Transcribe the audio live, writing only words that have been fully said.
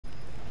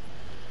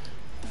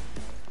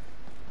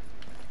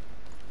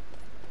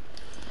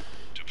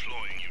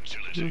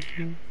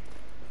Can't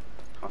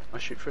I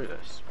shoot through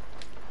this?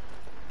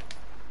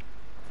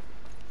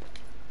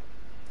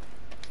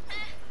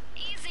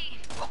 Easy.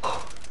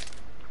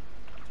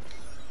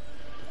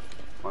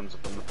 One's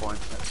up on the point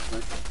next to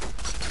me.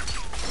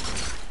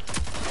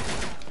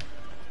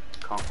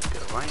 Can't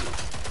get away.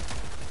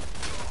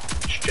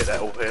 Shit, they're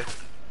all here.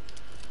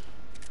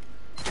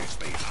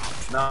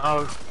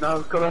 No,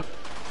 no, gotta.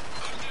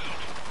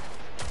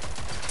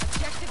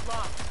 Objective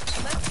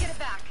lost. Let's get it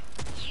back.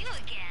 You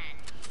again.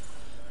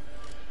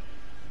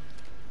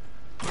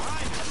 I've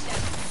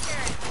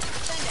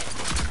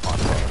got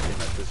a team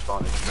at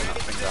disadvantage from that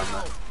thing down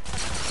there.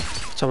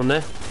 Someone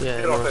there?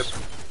 Yeah, Get off nice.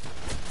 him.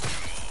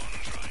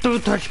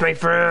 Don't touch my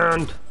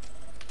friend!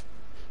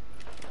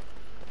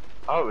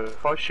 Oh,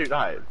 if I shoot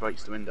that, it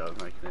breaks the window,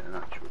 making it an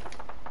actual.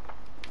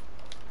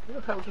 Who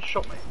the hell just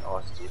shot me? Oh,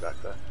 I see you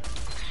back there.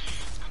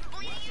 I'm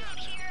bleeding out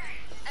here.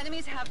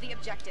 Enemies have the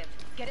objective.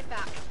 Get it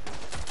back.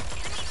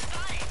 Enemy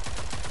spotted.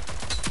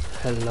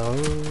 Hello?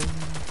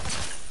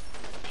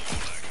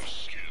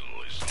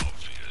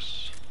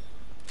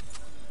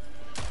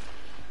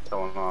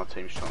 Someone on our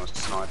team's trying to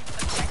snipe.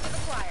 Objective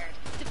acquired.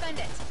 Defend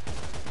it.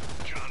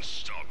 Can't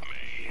stop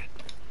me.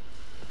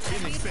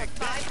 Enemies have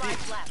 5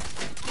 lives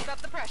left. Keep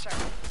up the pressure.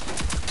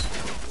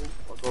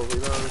 I've got to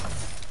reload.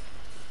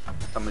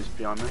 Somebody's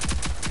behind me.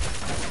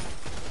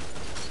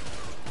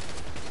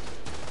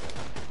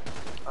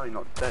 Oh, you're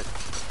not dead.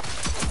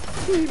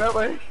 Help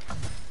me!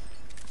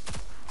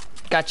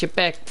 Got your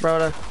back,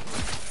 brother.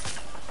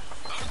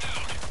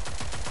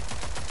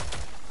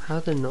 How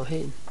did not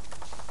hit?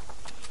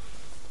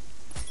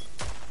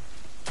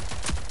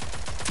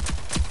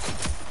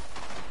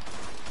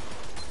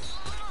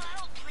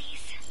 Help,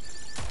 please.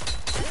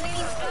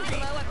 Enemies running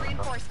low on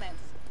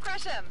reinforcements.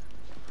 Crush him.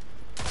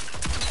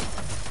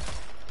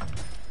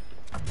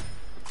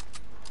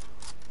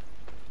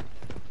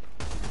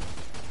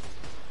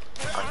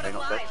 They're out Okay, of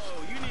not dead. lives.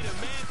 Oh, you need a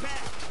man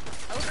back.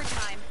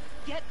 Overtime.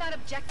 Get that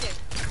objective.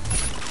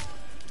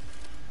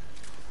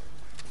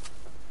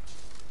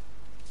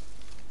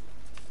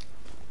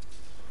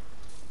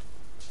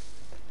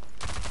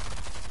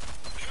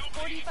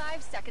 Help me.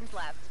 45 seconds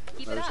left.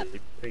 Keep it Where up. is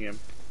it? Ping him.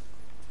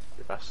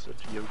 You bastard,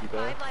 Yogi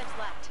Bear. 5 lives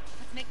left.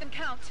 Let's make them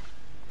count.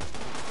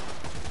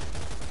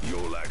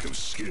 Your lack of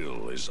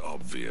skill is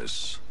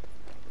obvious.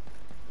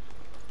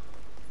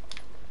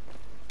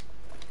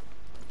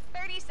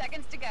 30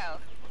 seconds to go.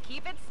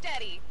 Keep it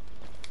steady.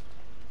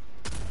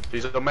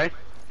 He's on me.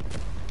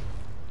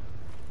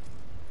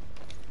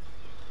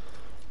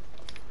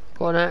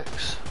 Got an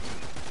axe.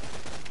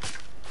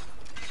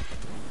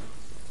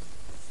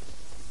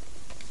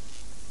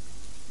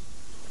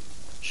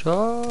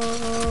 Shot. We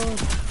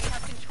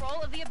have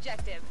control of the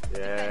objective.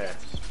 Yes.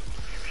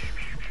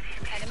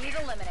 Enemies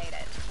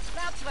eliminated.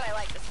 That's what I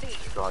like to see.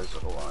 Guys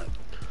are alright.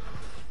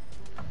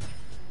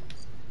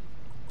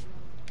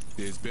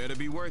 This better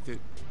be worth it.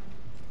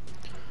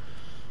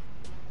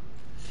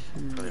 I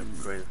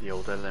upgraded the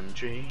old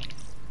LMG.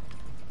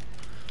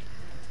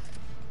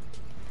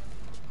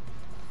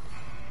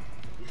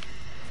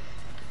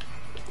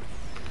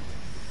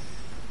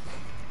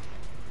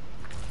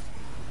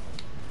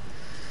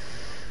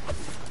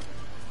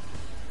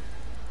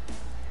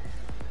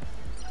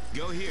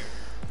 Go here.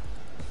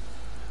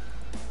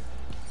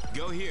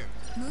 Go here.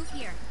 Move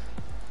here.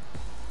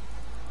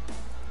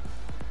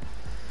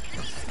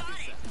 Enemy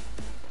spotted.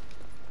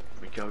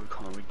 We go,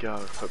 Connor, we go.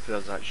 Hopefully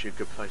that's actually a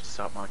good place to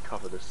start my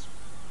cover this.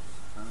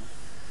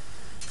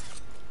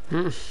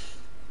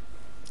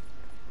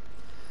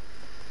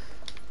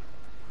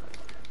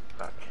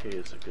 Back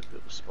here's a good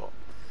little spot.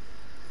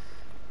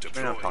 I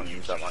mean, I can't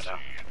use that right now.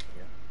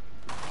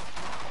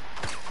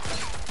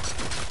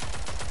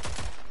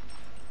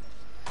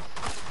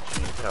 She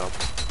needs help.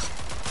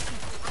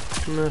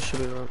 No, should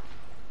be right.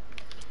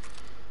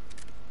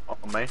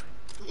 On me.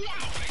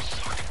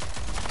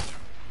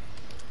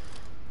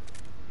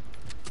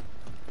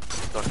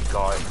 Like a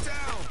guy.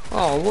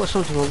 Oh, what's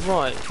something on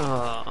right?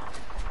 Ah.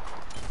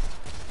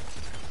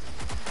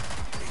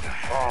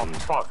 Oh,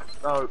 fuck.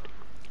 No.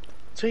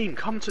 Team,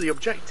 come to the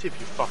objective,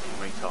 you fucking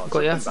retards.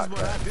 Got ya? I've been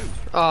back there. No,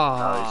 he's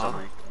Ah.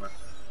 on me.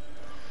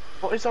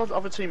 What is our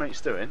other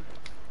teammates doing?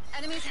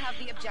 Enemies have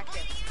the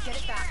objective. Get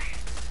it back.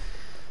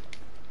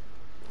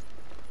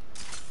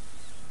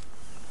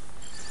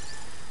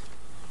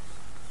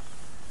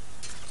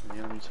 The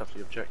enemies have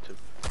the objective.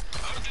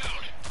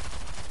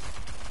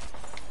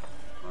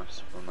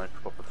 Nice, when they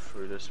pop it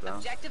through this round.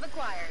 Objective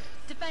acquired.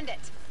 Defend it.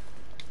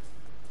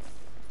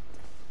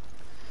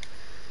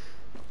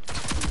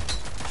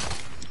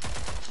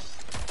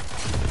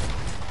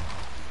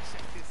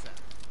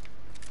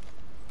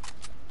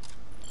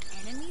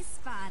 Enemy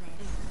spotted.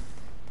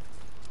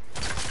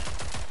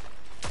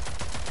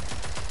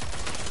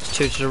 It's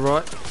two to the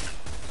right.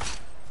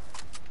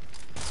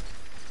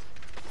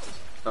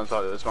 Sounds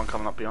like there's one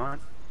coming up behind.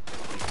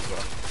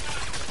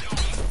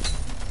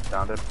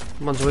 Downed him.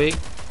 One's weak.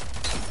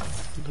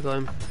 I got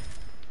him.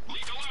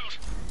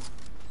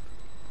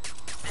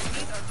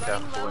 Enemies are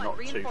running Careful, low we're on not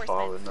too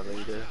far in reinforcements. the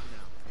lead here.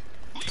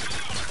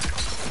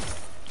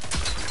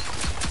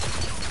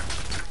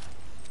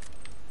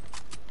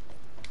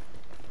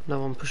 No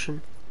one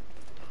pushing.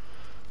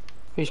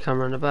 He's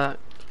coming around the back.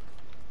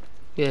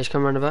 Yeah, he's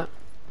coming around the back.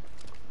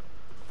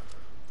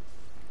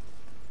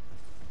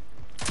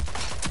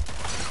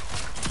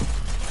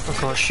 I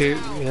can't shoot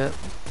yet.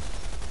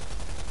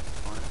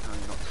 Right, no,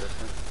 you're not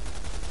certain.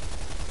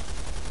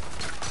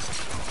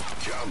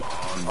 Come on,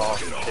 Oh,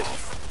 knock it shit.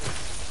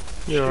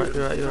 off. You're right,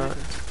 you're right, you're right.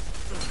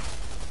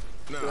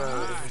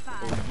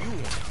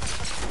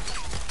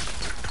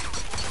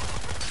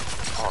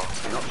 Oh,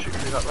 you're not shooting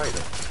through that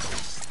radar.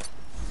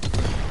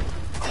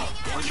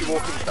 Why don't you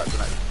walk into that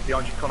grenade?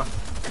 Behind you, Connor.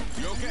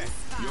 You okay?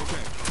 You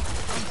okay?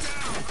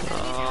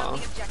 Ah,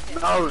 The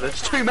objective. No,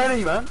 there's too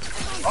many, man.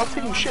 I'm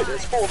thinking shit,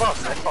 there's 4 of us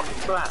and they're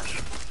fucking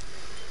trash.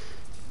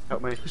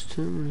 Help me. there's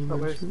too many, Oh,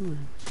 man, wait. too many.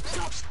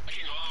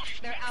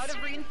 They're out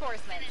of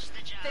reinforcement.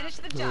 Finish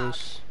the job.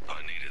 Nice.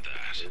 I needed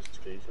that. There's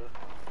Skeezer.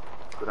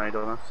 Grenade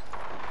on us.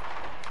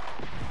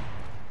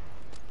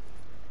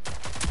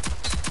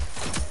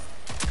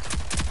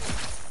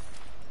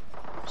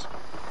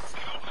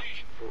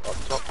 Oh, up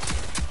top.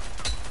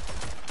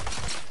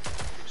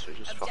 So he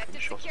just fucking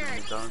Objective shot him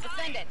in secured. the dome.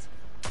 Defend it.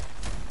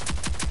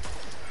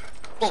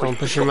 Someone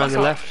pushing around the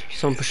left.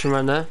 Someone pushing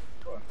around there.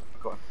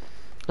 Go on.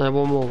 No,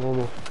 one more, one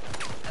more.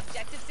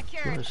 Objective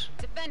secured. Nice.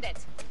 Defend it.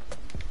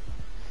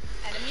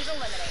 Enemies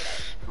eliminated.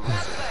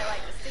 That's what I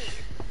like to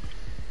see.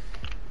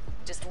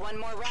 Just one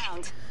more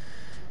round.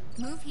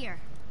 Move here.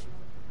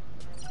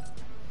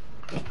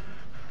 I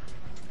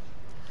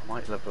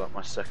might level up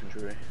my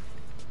secondary.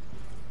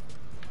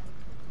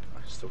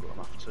 I've still got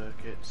enough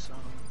circuits, so...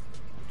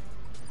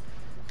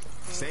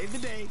 Save the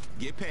day,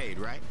 get paid,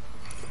 right?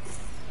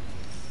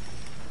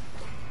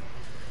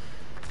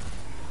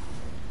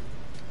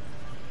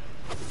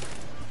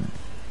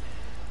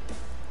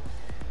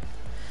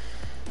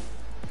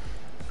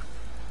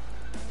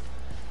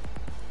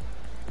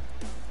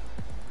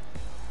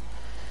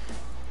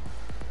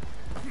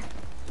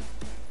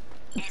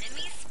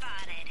 Enemy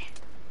spotted.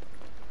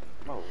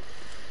 Oh.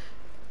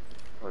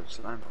 Oh, it's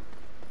an ammo.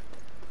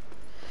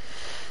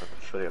 I've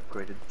a fully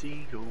upgraded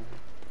Deagle.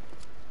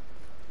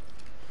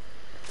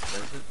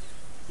 There's it.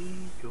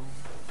 Deagle.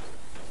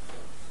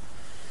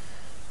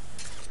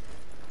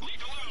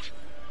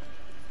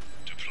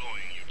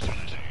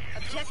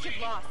 Objective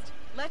lost.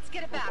 Let's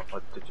get it back. I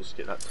did just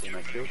get that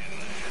teammate killed.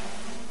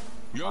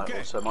 You I okay?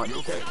 also might You be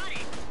okay? dead.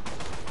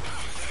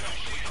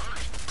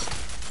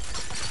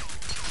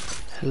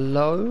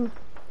 Hello?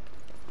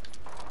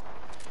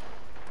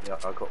 Yeah,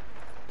 I got...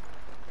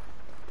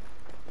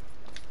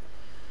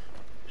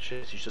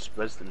 Shit, he's just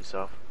rezzed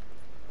himself.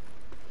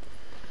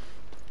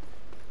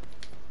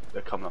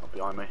 They're coming up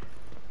behind me.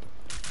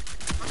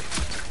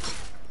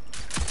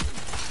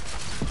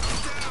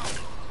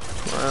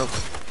 Wow.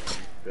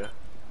 Yeah.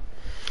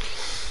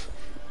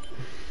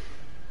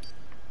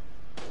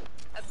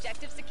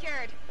 Objective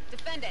secured.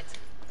 Defend it.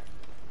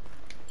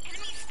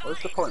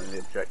 What's the point of the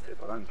objective?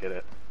 I don't get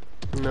it.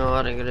 No,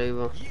 I don't get it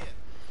either.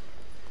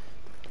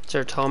 Is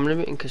there a time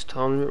limit? In case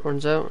time limit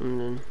runs out and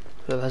then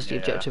whoever has the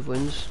Yeah. objective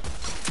wins.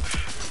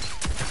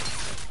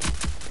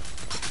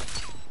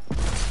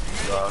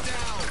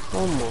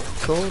 Oh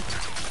my god.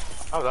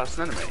 Oh, that's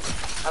an enemy.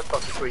 That's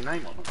got the green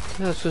name on it.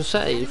 Yeah, I was gonna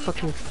say,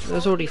 fucking,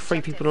 there's already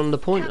 3 people on the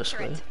point, I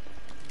swear.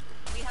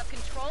 We have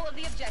control of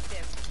the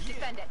objective.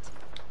 Defend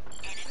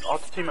it. Our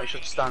teammate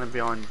should be standing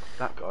behind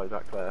that guy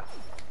back there.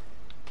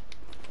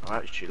 I'm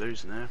actually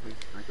losing there.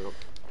 They got...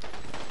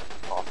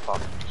 Oh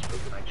fuck, just put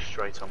a grenade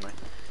straight on me.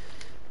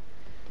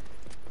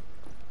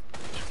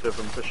 Two of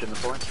them pushing the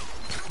point.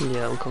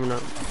 Yeah, I'm coming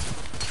up.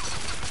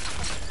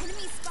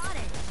 Enemy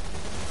spotted.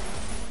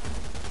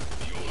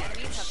 The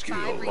enemies have Skill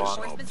 5 is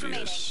reinforcements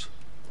remaining. obvious.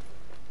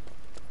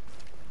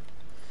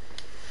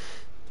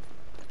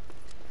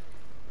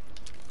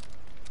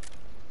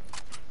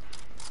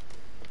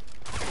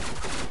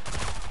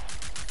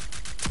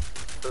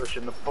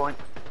 Pushing the point.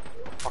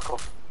 Fuck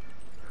off.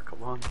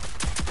 Come on.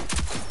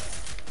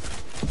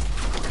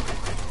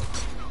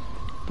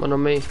 One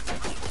on me. Four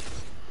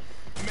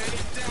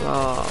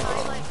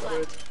Ah, lives left.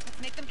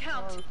 Let's make them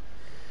count.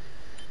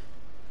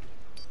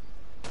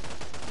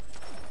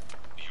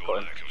 Your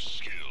lack of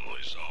skill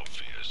is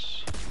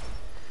obvious.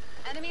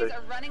 Enemies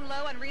are running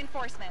low on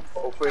reinforcements.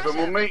 All 3 of them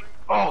Crush on them. me.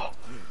 Oh!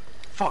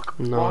 Fuck.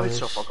 Why Nice.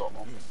 stuff I got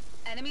them on?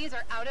 Enemies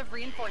are out of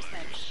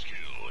reinforcements.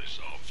 Skill is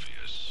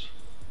obvious.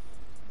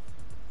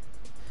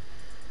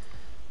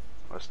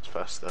 That's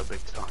fast there,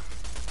 big time.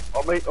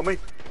 On me, on me.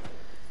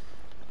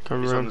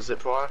 come He's on the around.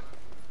 zip wire.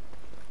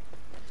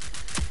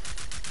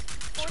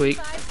 Sweet,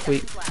 45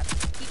 sweet. seconds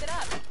left. Keep it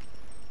up.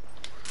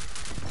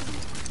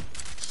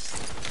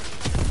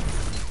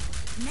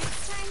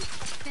 Next time,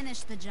 finish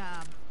the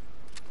job.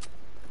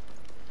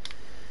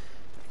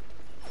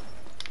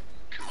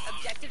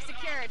 Objective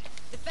secured.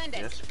 Defend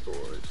it. Yes,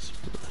 boys.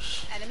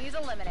 Enemies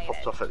eliminated.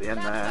 Popped off at the end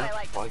That's there what I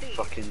like by to see.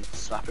 fucking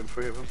snapping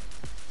 3 of them.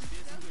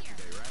 Go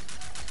here.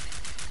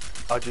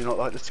 I do not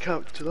like this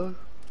character though.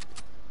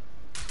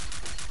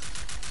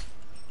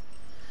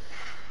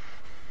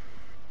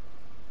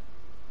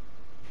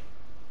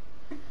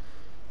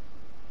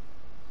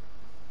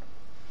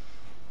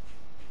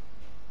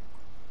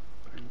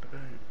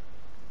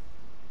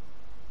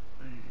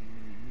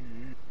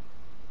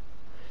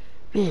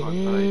 Is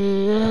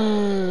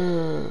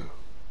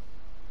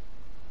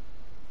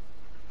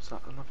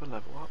that another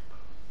level up?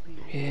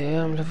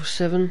 Yeah, I'm level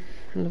 7.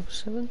 Level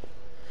 7?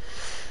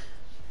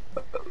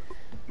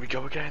 We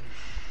go again.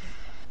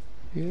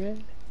 Yeah.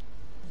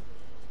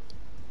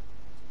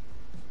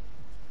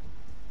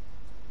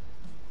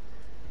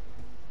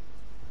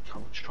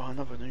 I'll try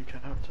another new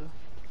character.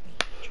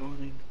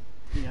 Joining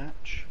the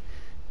hatch.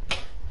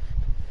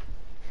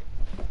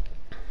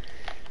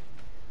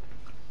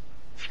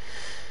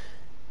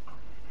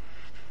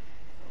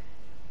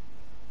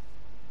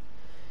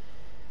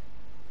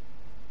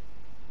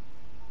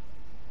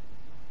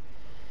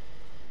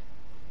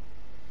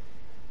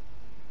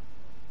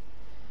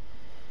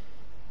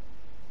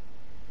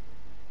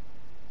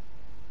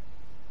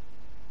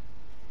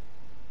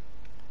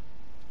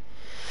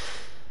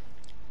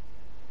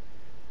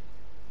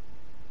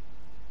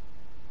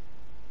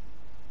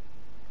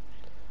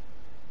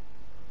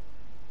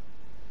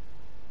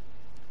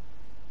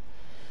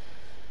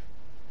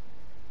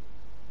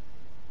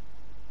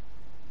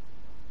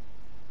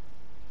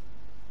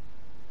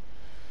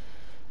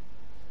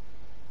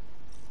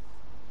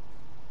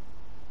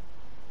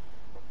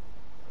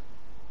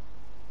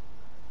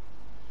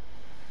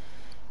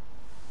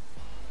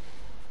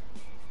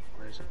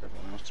 Where's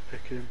everyone else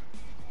picking?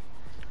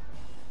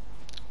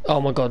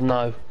 Oh my god,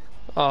 no.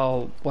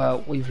 Oh,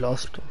 well, we've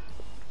lost.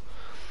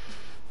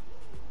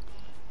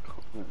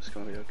 It's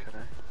gonna be okay.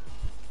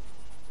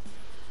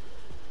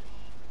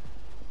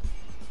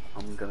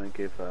 I'm gonna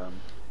give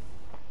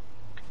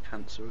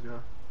cancer a go.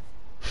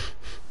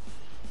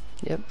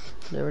 Yep,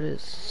 there it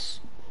is.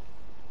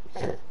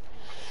 End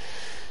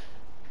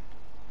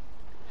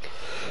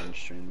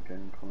stream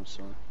game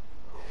connoisseur.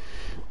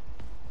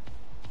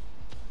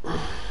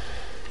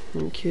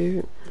 Thank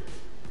you.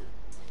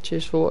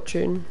 Cheers for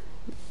watching.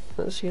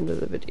 That's the end of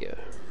the video.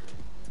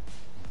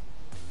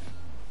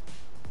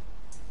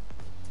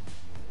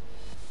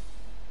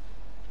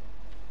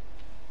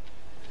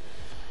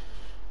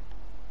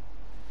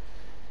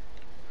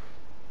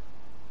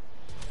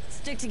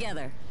 Stick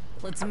together.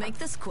 Let's make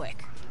this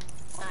quick.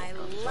 I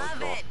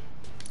love it.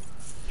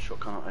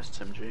 Shotgun or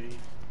SMG.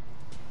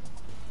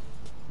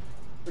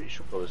 Pretty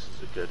sure this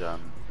is a good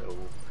little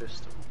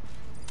pistol.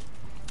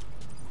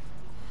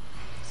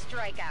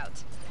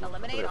 Strikeout.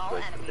 Eliminate all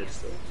Great enemies.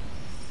 pistol.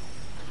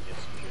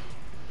 SMG.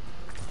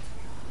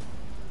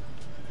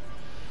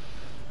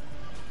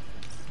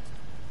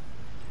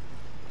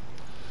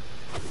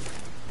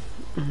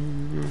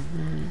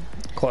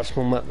 Quite a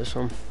small map, this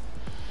one.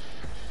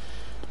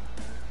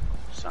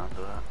 Sound of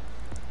that.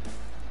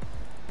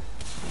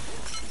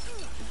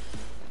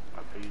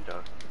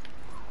 Rapido.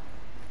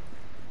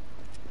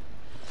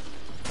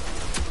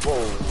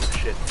 Whoa,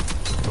 shit.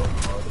 Got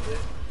part of it.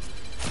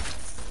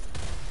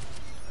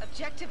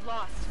 Objective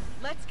lost.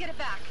 Let's get it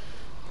back.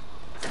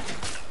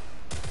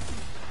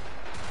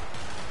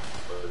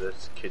 Bro,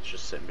 this kid's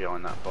just sitting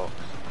behind that box.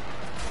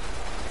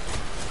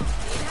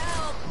 Need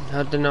help.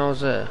 How did they know I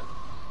was there?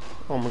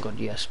 Oh my god,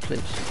 yes, please.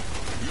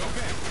 You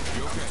okay?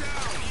 You okay?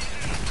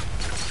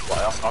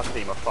 Like, our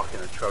team are fucking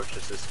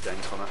atrocious this game,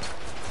 Connor.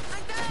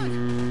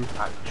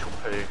 Actual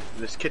poo.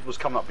 This kid was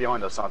coming up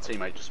behind us, our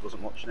teammate just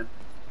wasn't watching him.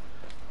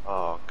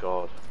 Oh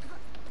god.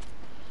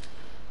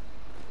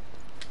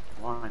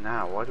 Why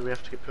now? Why do we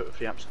have to get put with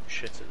the absolute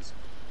shitters?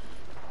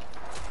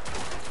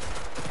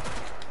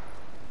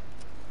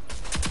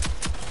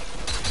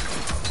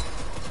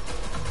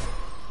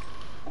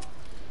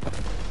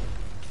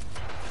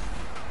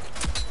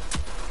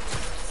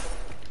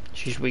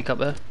 She's weak up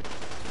there.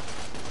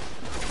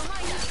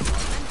 Behind us. I'm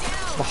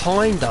down.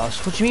 Behind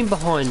us? What do you mean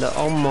behind us?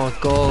 Oh my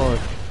god.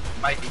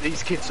 Mate,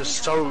 these kids are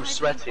so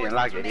sweaty and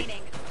laggy.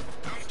 Remaining.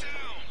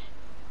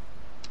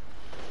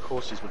 Of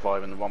course he's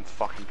reviving the one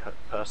fucking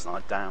person I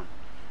down.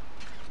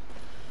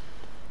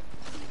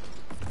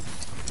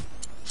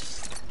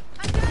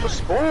 Just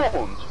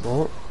spawned!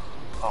 What?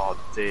 Oh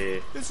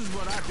dear. This is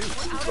what I do.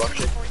 He's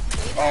rushing.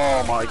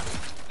 Oh my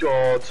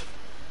god.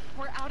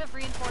 We're out of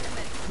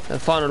reinforcements.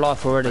 Final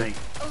life already. Mate,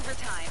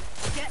 Overtime.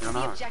 Get to I the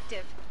know.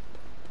 objective.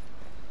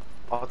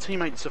 our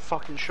teammates are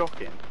fucking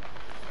shocking.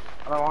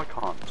 I know I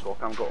can't talk,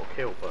 I haven't got a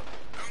kill, but...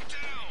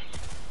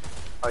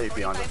 Oh, you're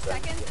behind 45 us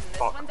then. seconds and this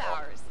Fuck one's off.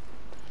 ours.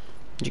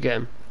 Did you get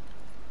him?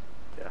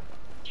 Yeah.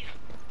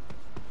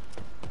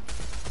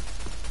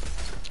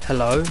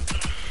 Hello?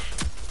 Fucking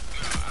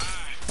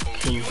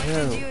What did you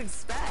hell.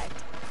 expect?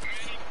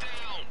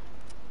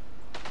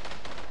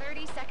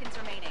 30 seconds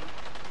remaining.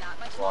 Not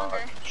much Well, longer. I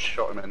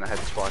shot him in the head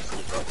twice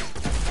as well.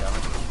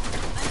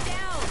 I'm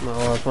down.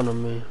 Oh, it's one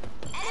on me.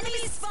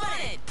 Enemy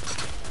spotted.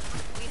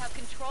 We have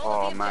control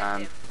Oh, of the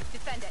man. objective.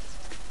 Defend it.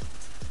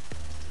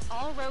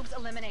 All rogues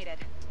eliminated.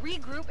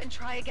 Regroup and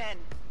try again.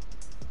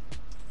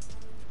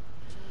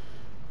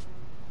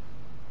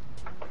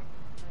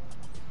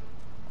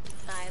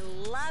 I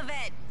love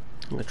it.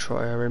 I'm gonna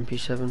try our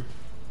MP7.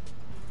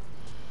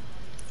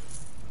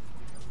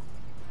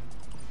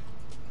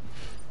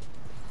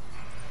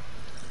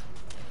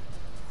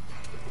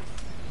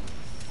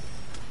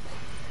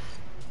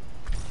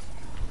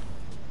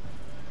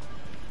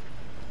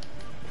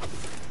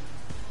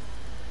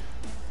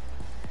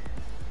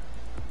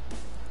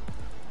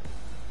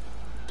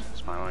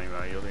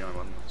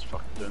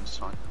 don't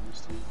sight on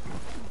this team.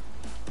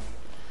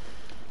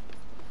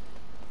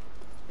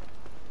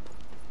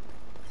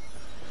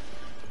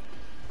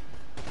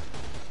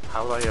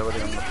 How are they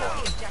already on the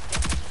bottom?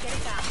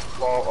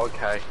 Well,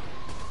 okay.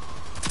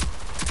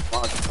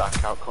 Might just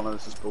back out, Connor,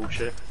 this is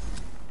bullshit.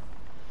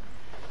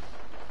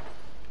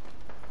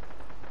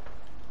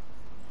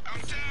 I'm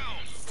down.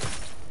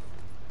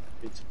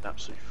 It's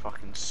absolute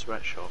fucking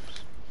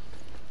sweatshops.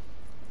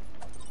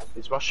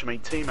 He's rushing me,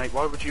 teammate,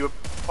 why would you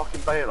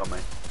fucking bail on me?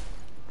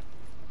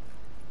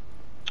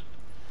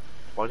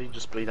 Why did you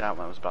just bleed out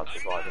when I was about to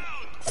revive him?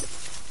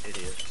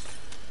 Idiot.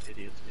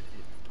 Idiot,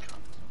 idiot, cunt.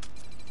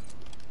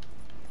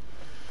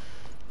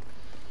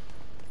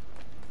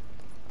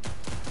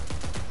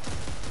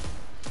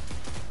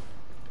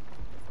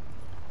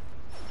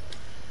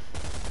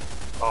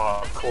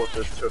 Oh, of course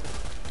there's two.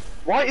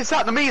 Why is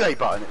that the melee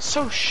button? It's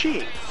so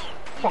shit.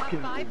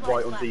 Fucking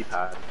right on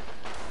D-pad.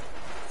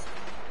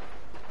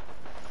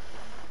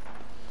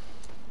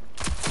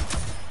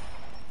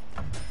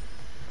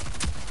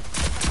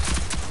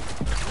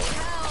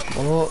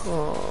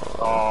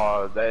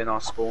 Oh, they're in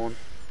our spawn.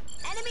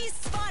 Enemies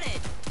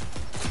spotted.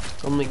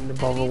 I'm not gonna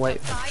bother wait.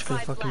 I'm just gonna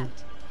Five lives fucking.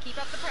 left. Keep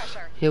up the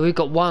pressure. Yeah, we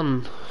got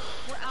one.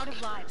 We're out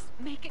of lives.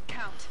 Make it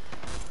count.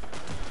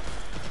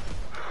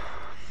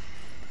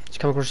 He's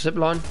come across the zip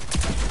line.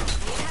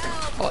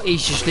 Oh,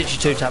 he's just literally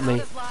two-tapped me.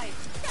 Out of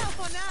lives.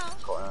 Careful now.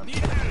 Got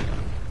him.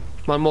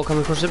 One more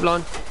coming across the zip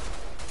line.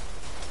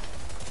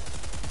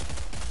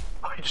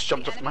 Oh, he just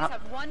jumped off the Enemies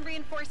map. have one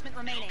reinforcement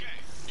remaining.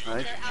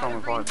 Right, They're try out and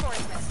of revive.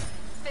 reinforcements.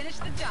 Finish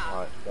the job.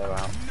 Right, they're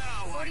out.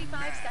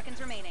 45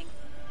 seconds remaining.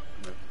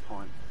 No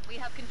point. We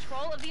have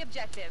control of the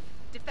objective.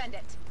 Defend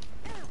it.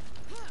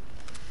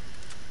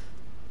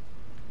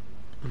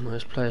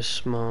 Let's play it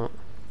smart.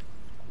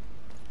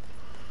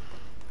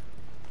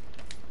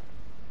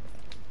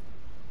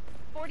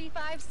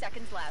 "45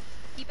 seconds left.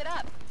 Keep it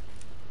up.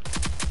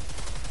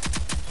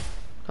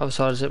 Other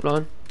side of the zip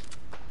line.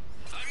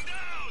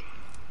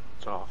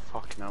 Oh,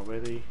 fucking hell,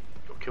 really?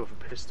 Got killed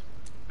with a pistol.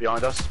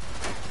 Behind us.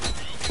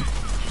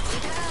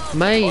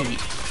 Mate! 30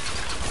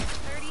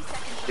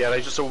 seconds. Yeah,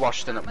 they just all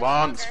rushed in at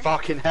once.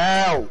 Fucking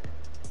hell!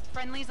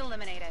 Friendlies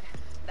eliminated.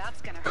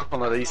 That's gonna hurt.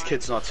 Connor, these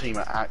kids on our team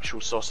are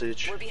actual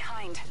sausage. We're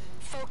behind.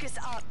 Focus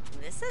up.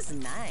 This is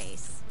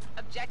nice.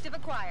 Objective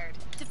acquired.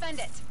 Defend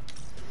it.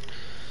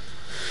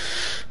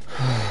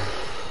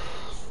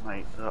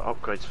 Mate, the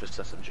upgrades for this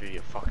SMG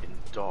are fucking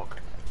dog.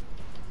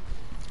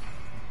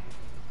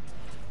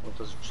 Well, it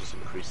doesn't just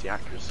increase the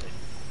accuracy.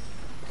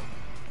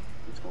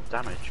 It's more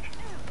damage.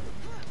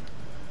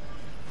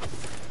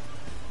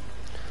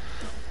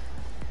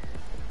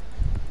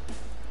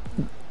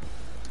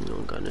 No,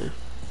 I'm gonna.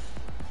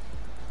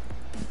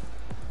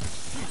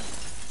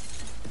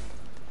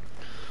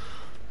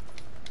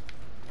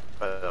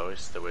 Oh,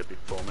 it's still weird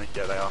before me.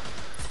 Yeah, they are.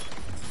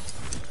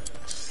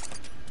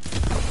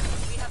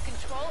 We have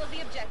control of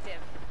the objective.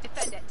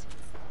 Defend it.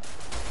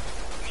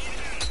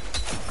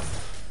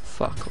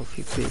 Fuck off,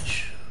 you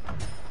bitch.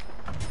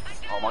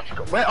 Oh my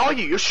god. Where are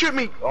you? You're shooting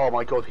me! Oh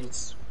my god,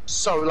 he's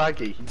so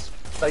laggy.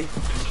 They're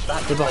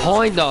They're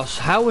behind us.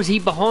 How is he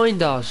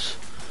behind us?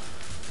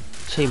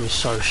 Team is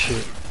so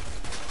shit.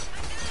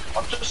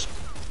 I'm just...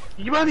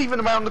 You weren't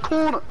even around the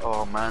corner!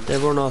 Oh man.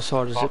 They're on our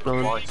side of the zip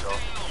Fucking line. right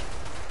off.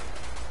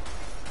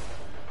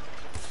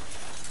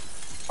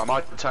 I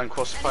might turn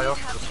crossplay off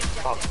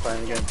because I'm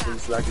playing against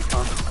these laggy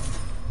cunts.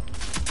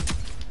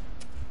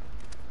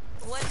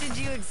 What did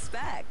you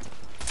expect?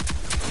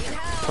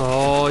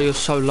 Oh, you're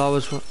so low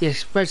as well.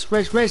 Yes, res.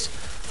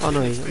 Oh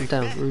no, I'm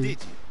down.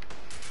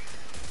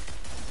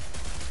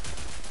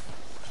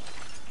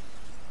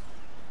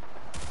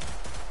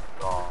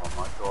 Oh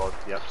my god,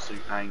 the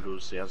absolute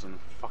angles he has in the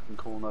fucking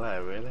corner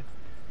there, really?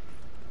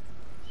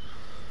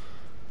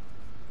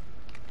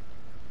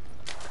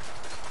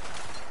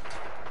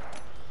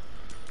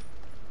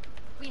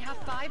 We have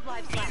 5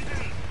 lives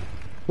left.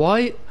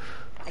 Why?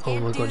 Oh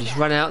my god, he's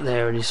run out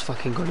there and his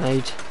fucking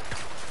grenade.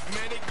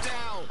 Medic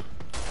down.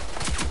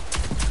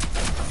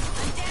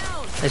 I'm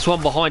down. There's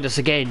one behind us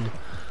again.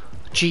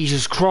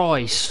 Jesus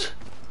Christ.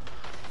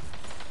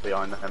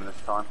 Behind them this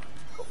time.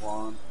 Got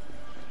one.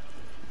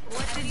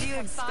 What did you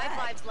Have 5 expect?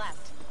 lives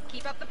left.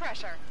 Keep up the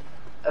pressure.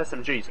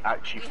 SMG's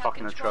actually We have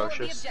fucking control of the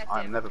atrocious. objective.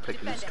 I'm never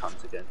picking this Defend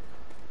cunt again.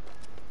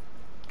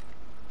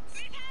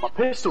 My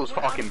pistol's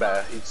fucking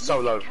better. He's so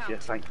low. Yeah,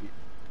 thank you.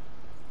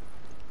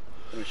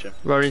 Finish him.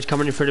 Ronin's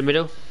coming in through the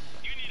middle.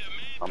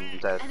 I'm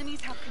dead.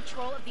 Enemies have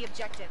control of the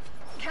objective.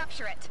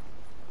 Capture it.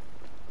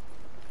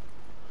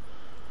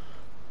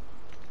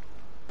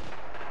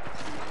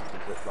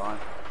 Zip line.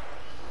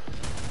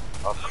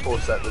 Of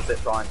course, that's the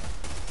zip line.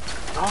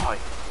 Die!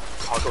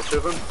 I got 2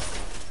 of them.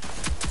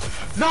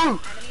 No!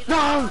 Enemies No!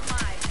 are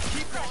alive.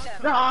 Keep pressure.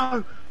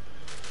 No!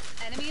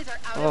 Enemies are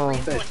out Oh. of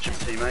Finish him,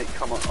 reinforcements. teammate.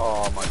 Come on.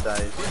 Oh my days.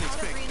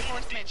 Out of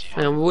reinforcements.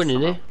 And we're winning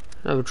here.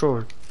 No, we're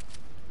drawing.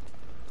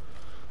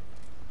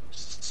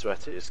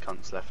 Sweaty as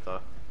cunts left though.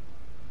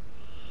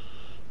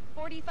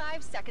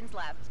 45 seconds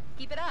left.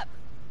 Keep it up.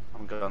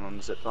 I'm going on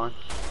the zip line.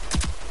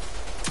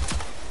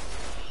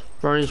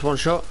 Ronnie's one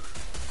shot.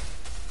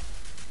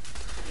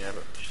 Yeah,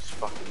 but she's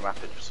fucking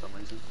rapid for some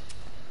reason.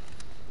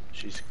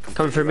 She's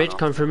Coming through completely mid, run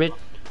coming through mid.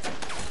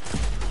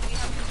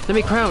 Let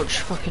me crouch,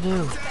 fucking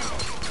hell.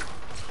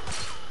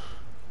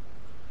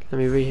 Let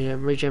me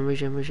regen. off.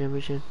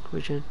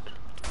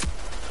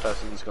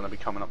 Person's gonna be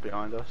coming up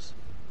behind us.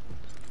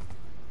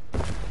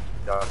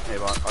 Yeah, I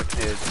can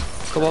hear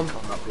Come on.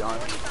 coming up behind.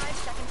 45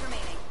 seconds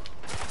remaining.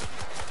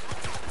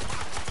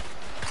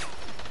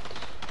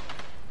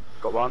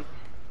 Got one.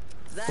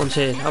 One's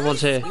here,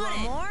 one's here. You want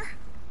more?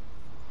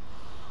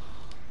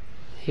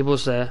 He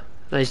was there.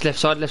 No, he's left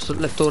side,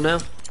 left door now.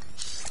 Shut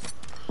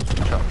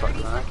fuck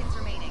 30 now. seconds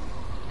remaining.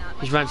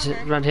 Not He's much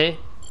longer. ran here.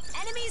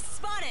 Enemies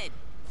spotted.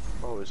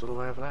 Oh, he's all the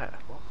way over there.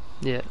 What?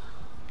 Yeah.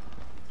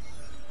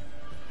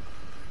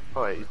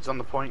 Oh, wait, he's on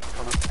the point.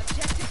 Come on.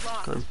 Objective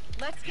lost. Go on.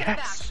 Let's get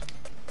Yes. back.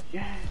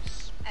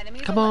 Yes.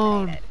 Enemies Come on.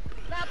 eliminated.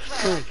 That's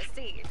what I like to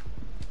see.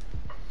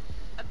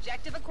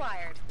 Objective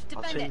acquired.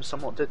 Our Defend team it.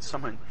 somewhat did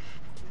something.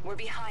 We're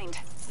behind.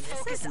 This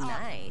Focus is up.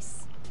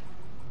 nice.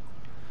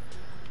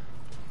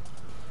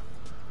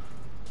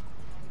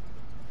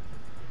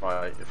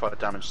 Right, if I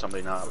damage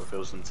somebody now, it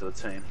reveals them to the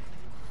team.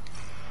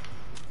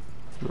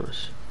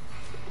 Nice.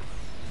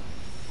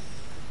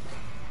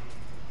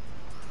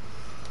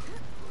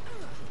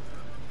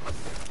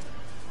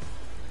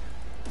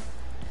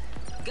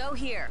 Go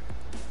here.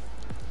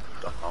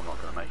 I'm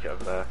not gonna make it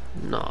over there.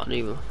 Nah,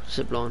 neither.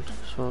 Zip line.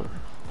 It's right.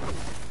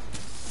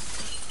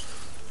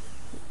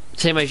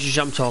 Teammate just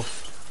jumped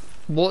off.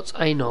 What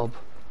a knob.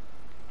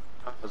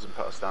 That doesn't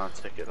put us down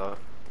a ticket though.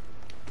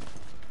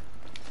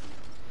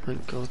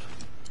 Thank God.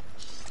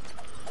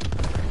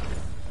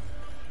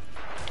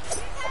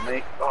 On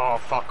me. Oh,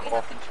 fuck We have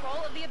off.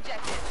 control of the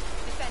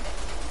objective. Defend it.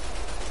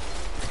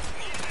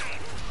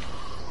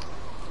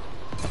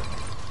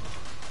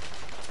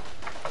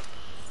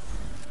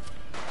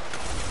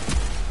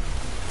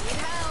 Need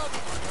help.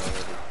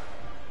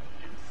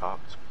 Getting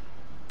fucked.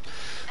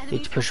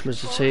 Need to push him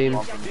as a Enemies team.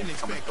 control the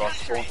objective. Coming to our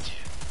spawn.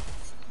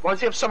 Why does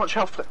he have so much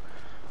health?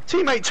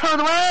 Teammate, turn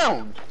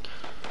around!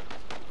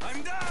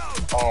 I'm down.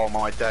 Oh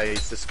my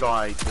days, this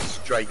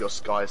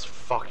Dragos guy is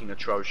fucking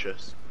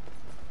atrocious.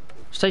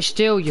 Stay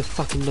still, you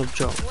fucking knob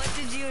job. What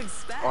did you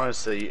expect?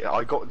 Honestly,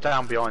 I got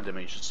down behind him,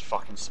 he's just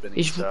fucking spinning.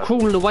 He's circles.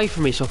 crawling away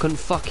from me, so I couldn't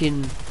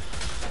fucking.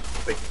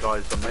 Big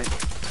guys on me.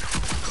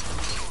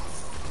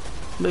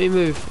 Let me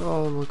move.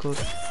 Oh my God.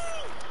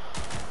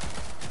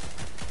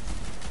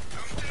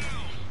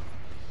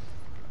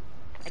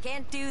 I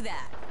can't do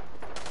that.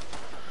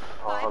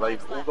 Oh,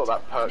 they've all got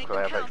that perk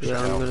where they have extra Yeah,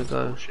 I'm health. gonna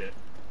go. Bullshit.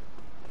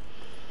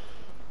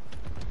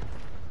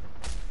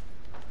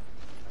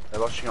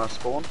 They're rushing our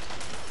spawn.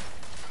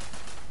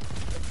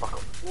 Fuck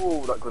off.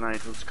 Ooh, that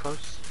grenade was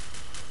close.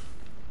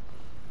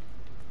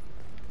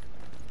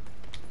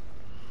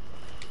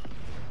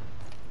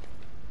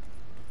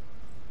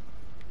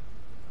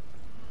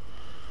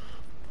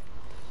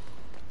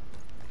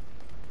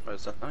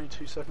 Where's that? Only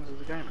 2 seconds of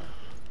the game now.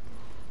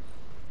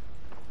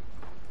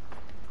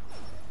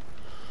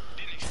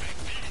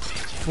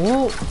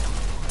 What?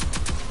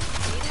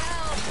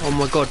 Oh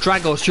my God,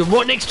 Dragos, you're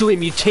right next to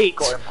him, you tit.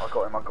 Got him,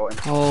 I got him.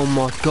 Oh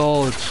my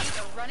God. Enemies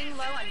are running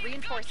low on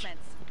reinforcements.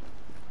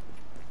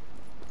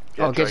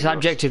 Yeah, Oh, get to that Dragos.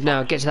 objective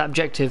now. Get to that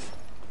objective.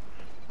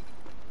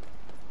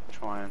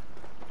 Trying.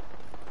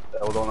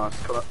 Hold on, us.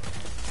 Come up.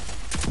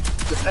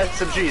 This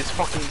SMG is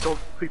fucking dog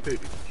poo poo.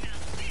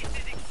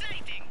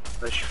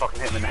 Unless you fucking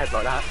hit him in the head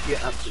like that, you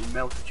get absolutely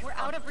melted. You We're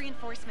out of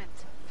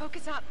reinforcements.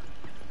 Focus up.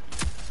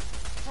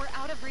 We're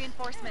out of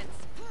reinforcements.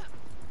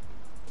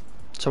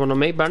 Someone on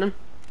me, Brandon?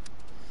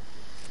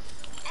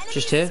 Enemies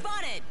Just here?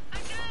 spotted.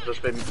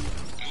 Just been.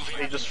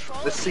 He just.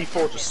 This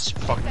C4 just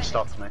fucking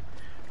stuck to me.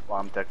 Well,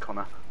 I'm dead,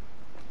 Connor.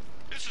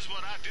 This is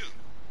what I do.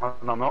 Oh,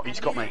 no, I'm not. He's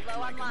got me. Enemies are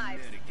low on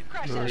lives.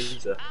 Crush it.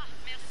 He's a.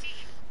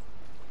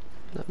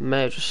 That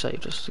may have just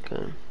saved us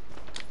again.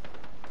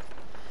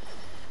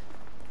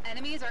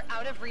 Enemies are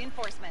out of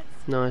reinforcements.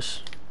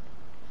 Nice.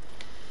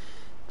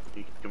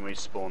 You can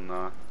respawn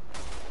there.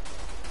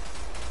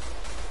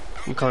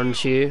 I'm coming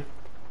to you.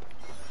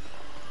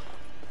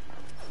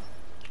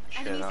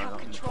 Enemies I have got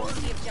control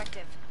of the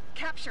objective.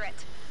 Capture it.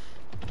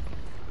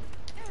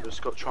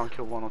 Just got to try and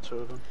kill 1 or 2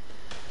 of them.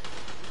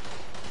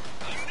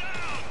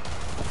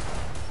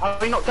 Oh,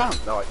 he not down.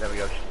 No, right, there we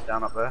go. She's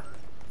down up there.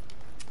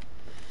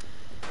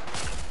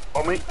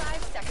 On me.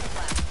 5 seconds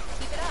left.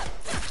 Keep it up.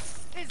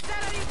 Is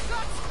that how you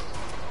got?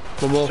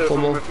 One more, 2 of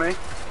one them more. with me. I'm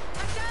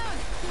down.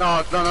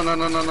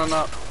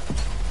 No.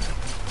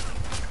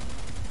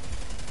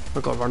 I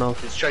gotta run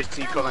off. He's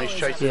chasing you, Connor. He's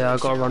chasing Yeah, I you.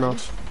 gotta run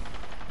off.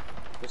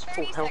 There's 30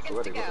 full health seconds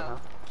already. to What the go.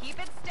 hell? Keep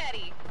it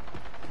steady.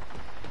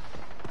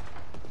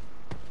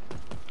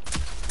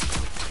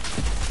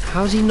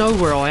 How does he know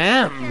where I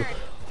am? Defend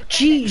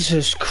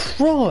Jesus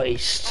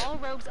Christ! it. All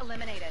rogues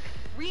eliminated.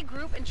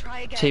 Regroup and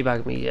try again.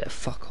 Teabag me, yeah,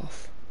 fuck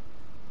off.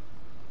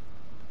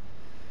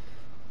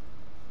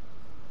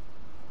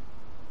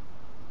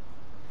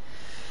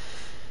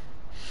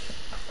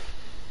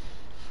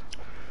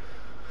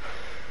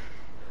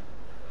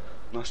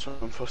 Nice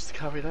one for us to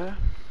carry there.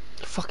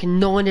 Fucking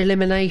 9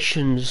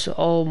 eliminations.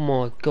 Oh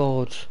my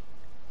god.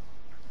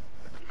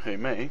 Who,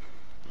 me?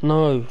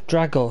 No,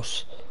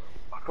 Dragos.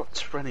 I got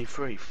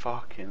 23,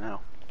 fucking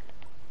hell.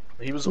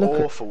 He was Look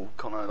at- awful,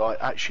 Connor, like,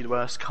 actually the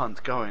worst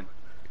cunt going.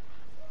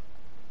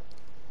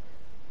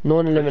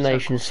 9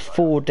 eliminations,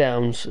 4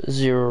 downs,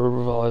 0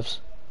 revives.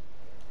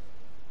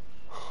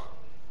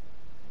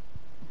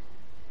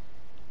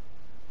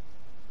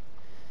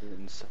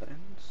 In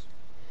settings.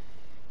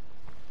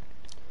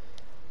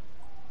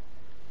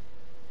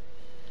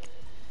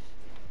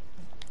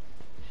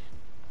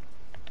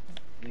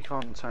 You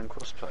can't turn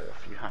crossplay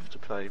off, you have to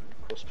play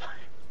crossplay.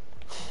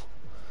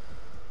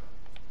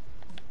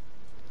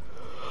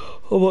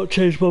 I might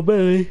change my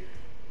belly.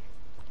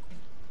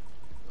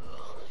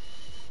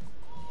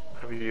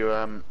 Have you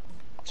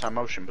turn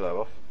motion blur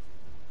off?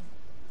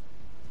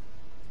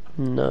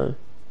 No.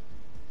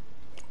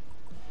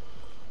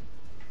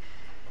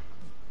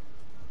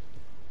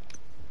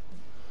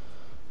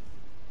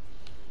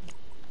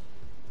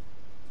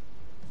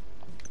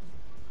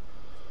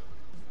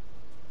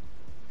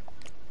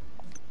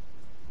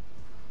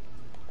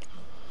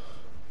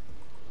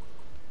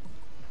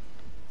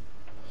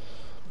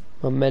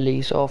 My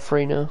mellies are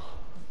free now.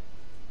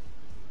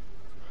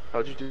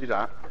 How'd you do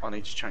that? I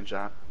need to change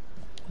that.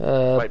 Wait,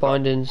 but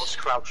Bindings. what's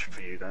crouch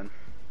for you then?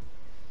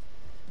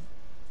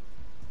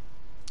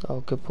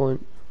 Oh, good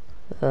point.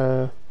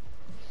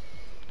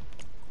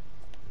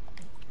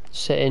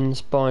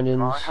 Settings,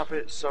 bindings. I have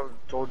it so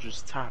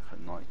dodges tap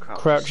and like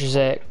Crouch is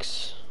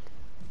X.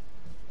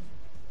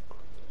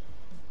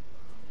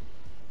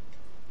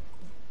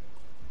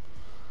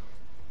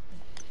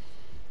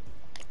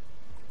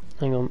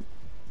 Hang on.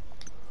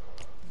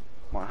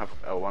 Might have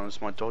L1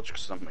 as my dodge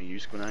because I'm gonna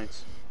use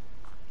grenades.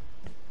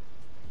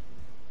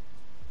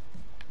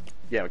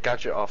 Yeah,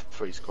 gadget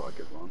R3 is quite a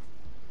good one.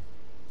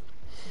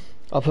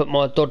 I put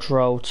my dodge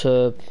roll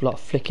to like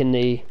flicking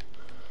the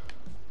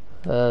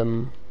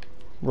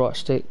right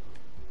stick.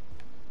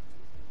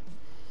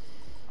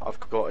 I've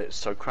got it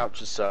so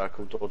crouch is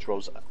circle, dodge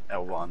rolls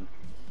L1.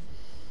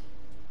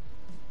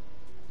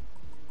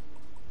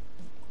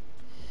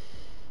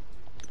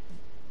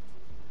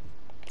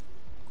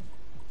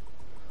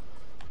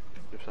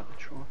 Give that a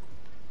try.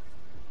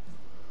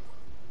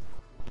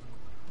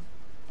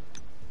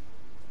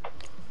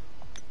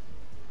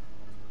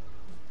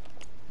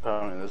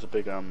 Apparently there's a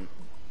big what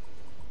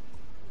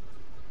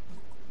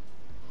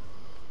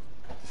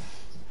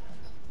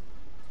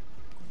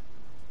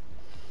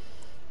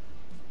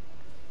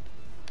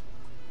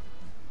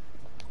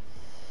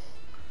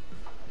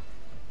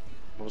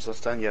was I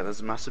saying? Yeah,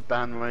 there's a massive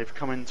ban wave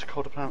coming to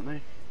COD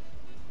apparently.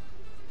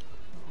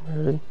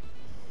 Really?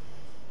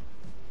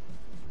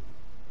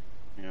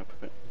 Yeah, I'll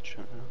put it in the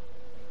chat now.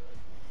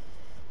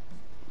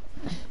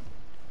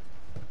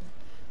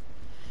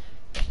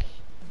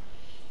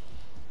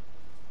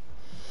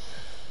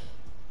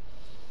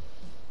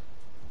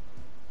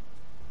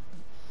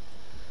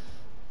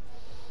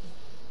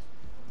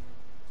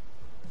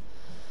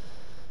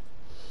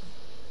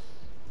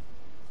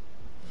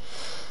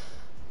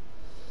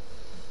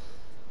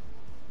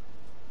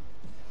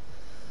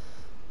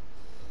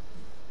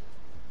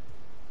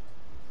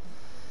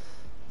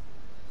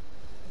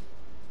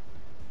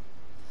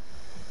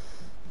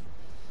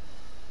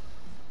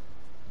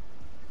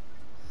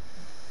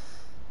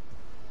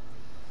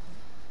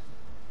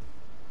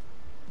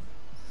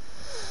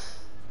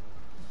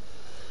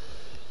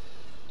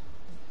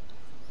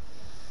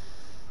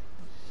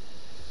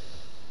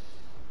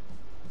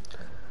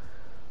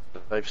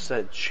 They've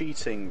said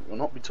cheating will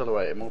not be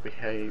tolerated.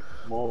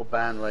 More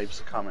ban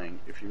waves are coming.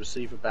 If you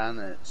receive a ban,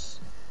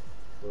 it's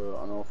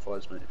for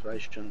unauthorized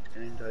manipulation.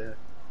 Game data.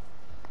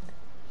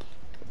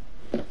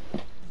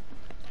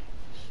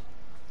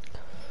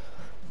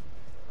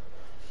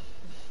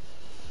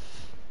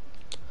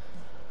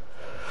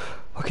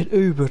 I can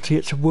Uber to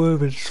get some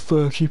Worthing's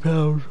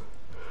 £30.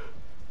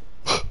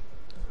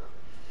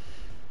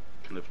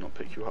 Can Liv not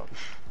pick you up?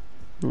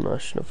 No,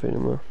 she's not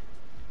feeling well.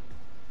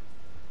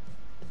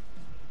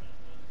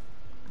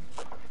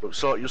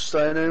 Looks like you're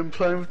staying home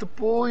playing with the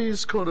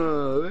boys,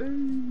 Connor.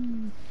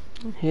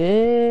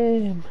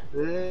 Yeah.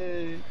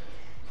 Hey.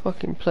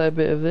 Fucking play a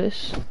bit of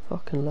this.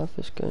 Fucking love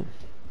this game.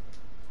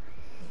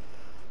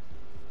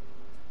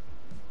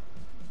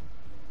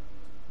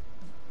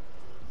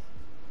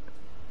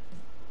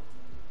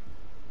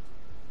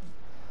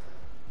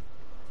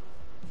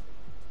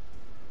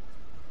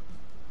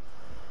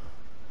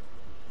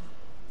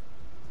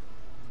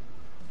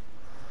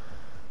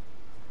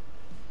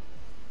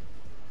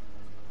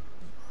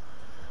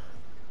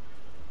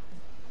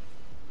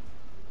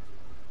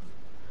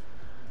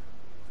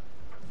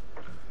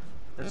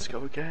 Let's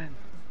go again.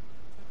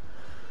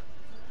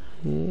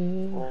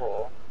 Yeah.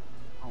 Or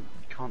you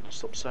can't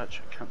stop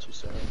searching. Cancel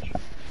search.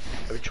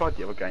 Have you tried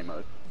the other game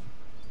mode?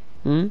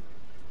 Hmm?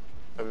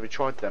 Have you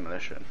tried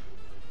demolition?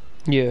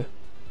 Yeah.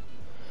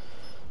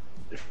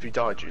 If you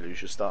died, you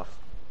lose your stuff.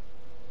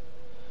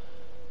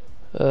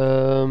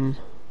 No.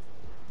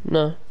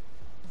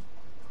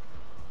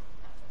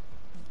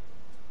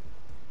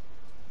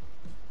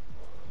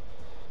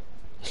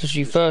 Because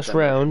your Just first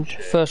demolition round,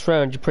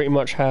 shit. you pretty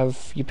much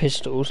have your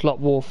pistols, like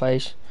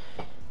Warface,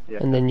 Yeah.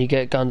 and then you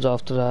get guns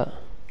after that.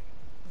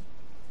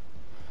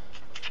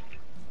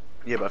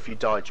 Yeah, but if you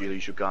die, do you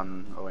lose your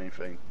gun or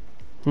anything?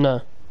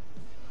 No.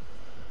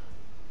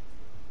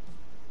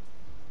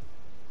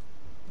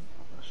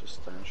 Let's just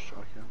stay on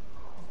striker.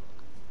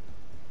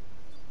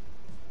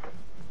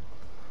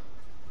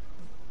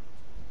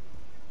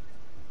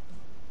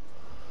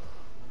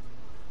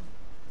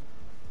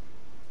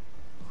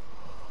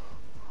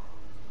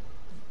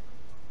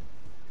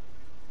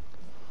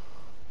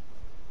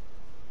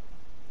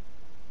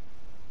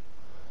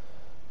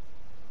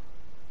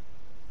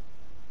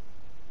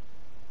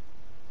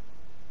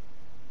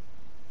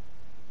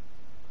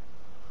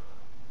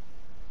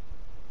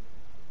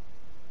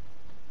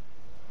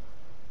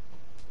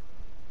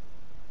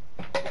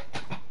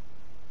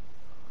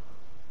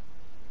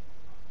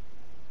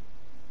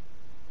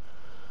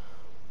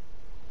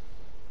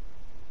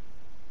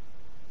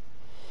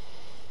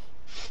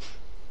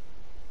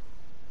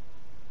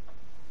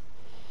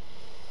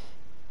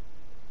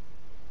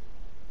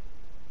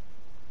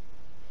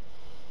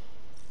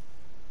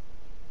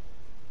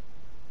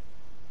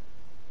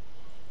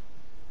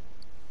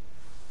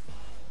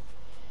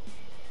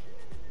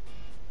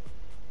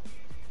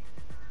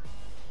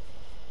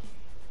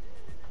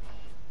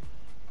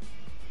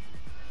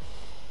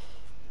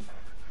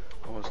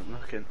 I wasn't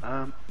looking.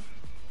 I'm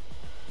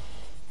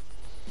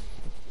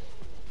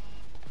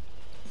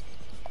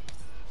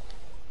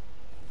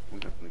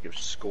going to give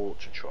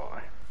Scorch a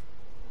try.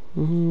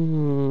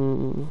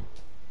 Imagination.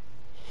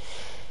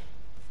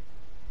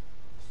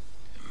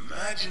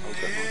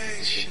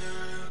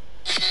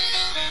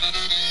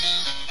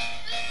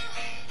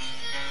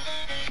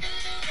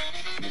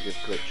 Let me give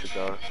Glitch a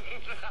go.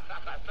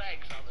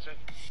 Thanks, officer.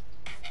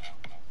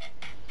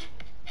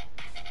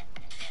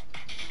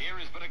 Here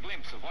is but a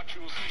glimpse of what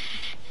you'll see.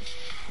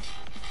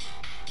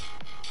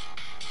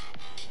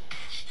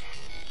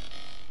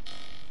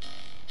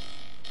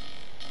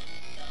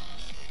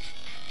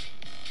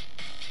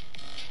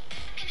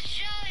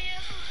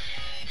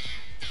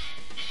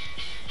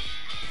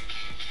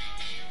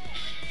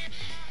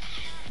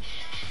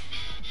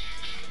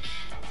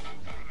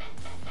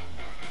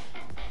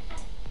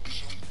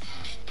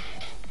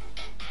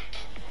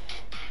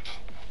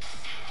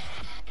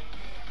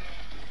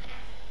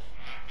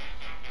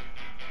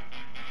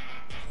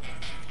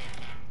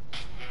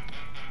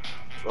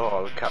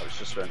 Oh, the cat was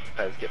just went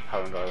prepared to get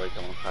pwned by every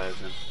time players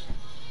in.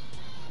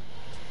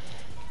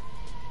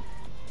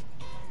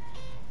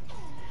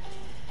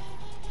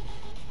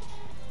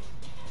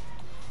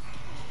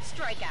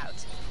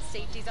 Strikeout.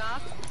 Safety's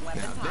off.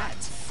 Weapons hot.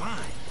 That's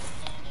fine.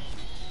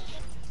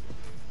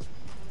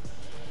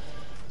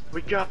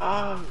 We go!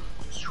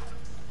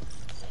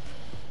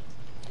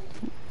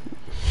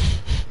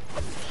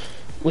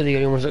 We're the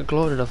only ones that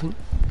glided, I think.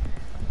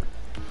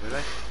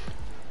 Really?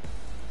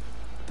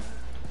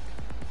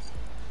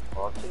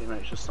 Oh, our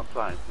teammates just not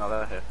playing. No,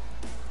 they're here.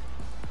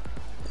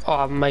 Oh,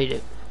 I made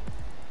it.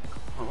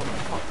 Oh, what the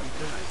fuck are you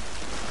doing?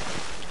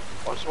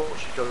 I just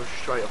watched you go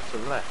straight up to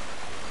the left.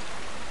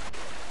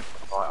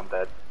 Right, I'm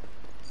dead.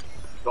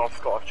 Oh, I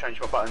forgot I've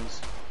changed my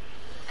buttons.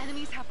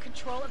 Enemies have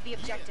control of the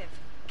objective.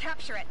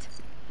 Capture it.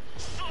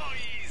 So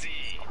easy.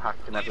 I'm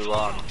hacking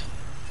everyone.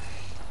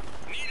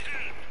 Need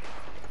help.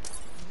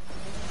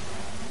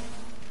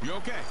 You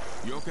okay?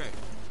 You okay?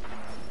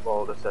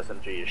 Well, this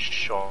SMG is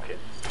shocking.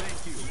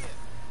 Thank you.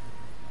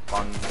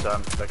 One's,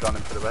 they're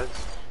gunning for the res.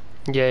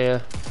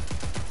 Yeah.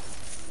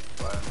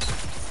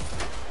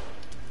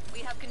 We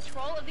have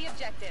control of the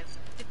objective.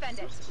 Defend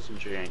it. This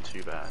SMG ain't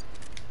too bad.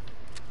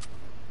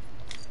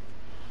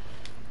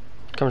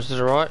 Comes to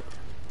the right.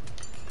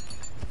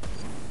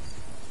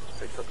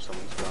 Picked up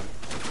someone's gun.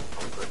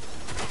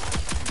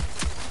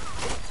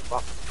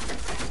 Fuck.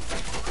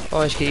 Oh,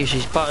 let's get used to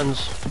these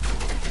buttons.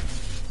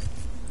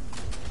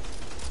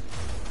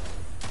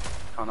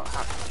 Can't not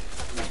hack.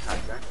 No hack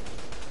there.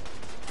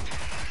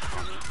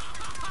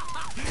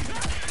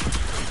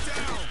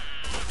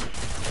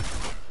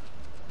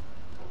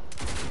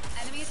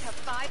 Enemies have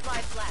 5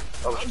 lives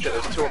left. Oh shit,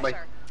 there's two on me.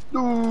 Pressure.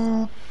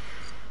 No.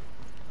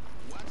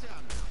 Watch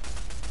out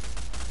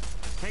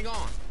now. Hang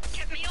on.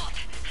 Get me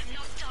off. I'm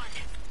not done.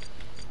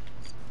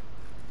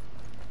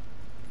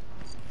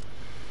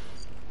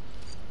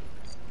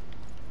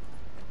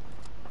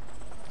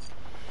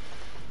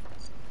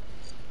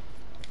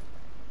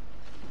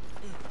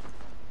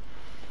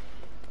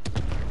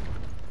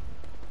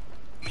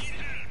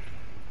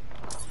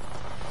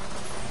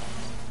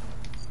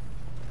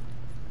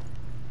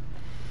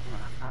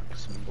 Hack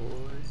some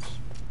boys.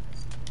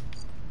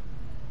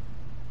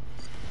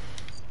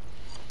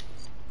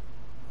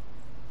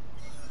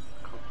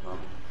 Come on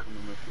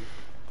with me.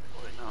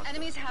 Wait, no,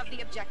 Enemies have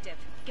the objective.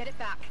 Get it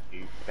back.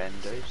 you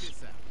bendos.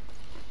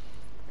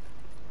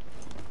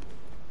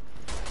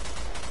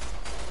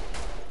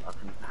 I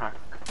can hack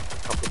a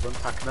couple of them,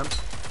 hacking them.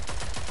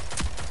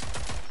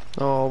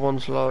 Oh,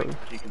 one's low.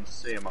 You can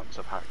see them once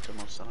I've hacked them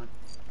on side.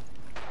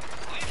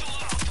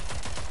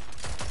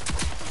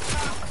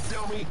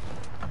 Tell me.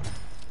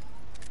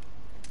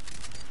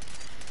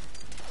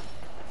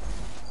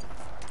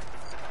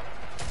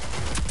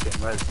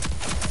 res.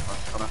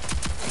 Nice, Connor.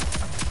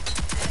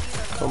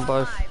 Enemies are On low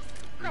both. on lives.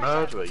 Crush 'em.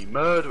 Murderer, you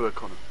murderer,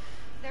 Connor.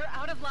 They're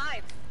out of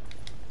lives.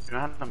 You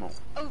animal.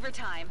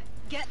 Overtime.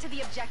 Get to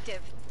the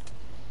objective.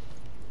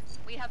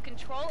 We have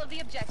control of the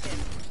objective.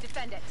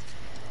 Defend it.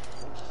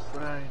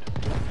 Grenade.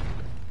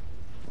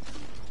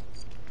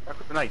 That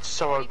grenade's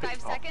so OP.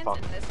 35 seconds fuck.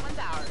 and this one's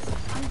ours.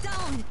 I'm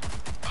down.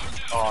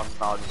 Oh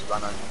no, I just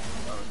ran over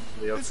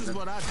the This is opening.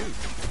 what I do.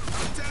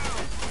 I'm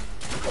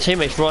down.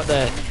 Teammate's right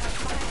there.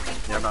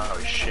 Yeah, no,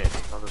 shit.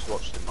 I just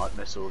watched him like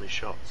miss all these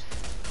shots.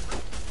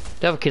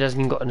 The other kid hasn't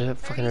even got a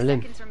fucking 30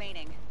 limb. seconds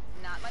remaining.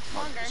 Not much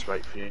longer. Just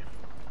wait for you.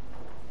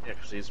 Yeah,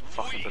 because he's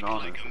fucking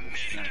bananas.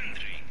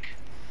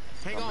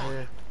 Hang I'm on.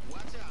 here.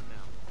 Watch out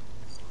now.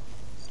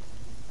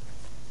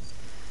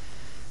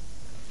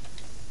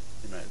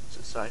 You know, is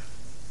it safe?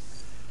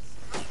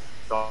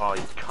 Oh,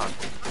 you cunt.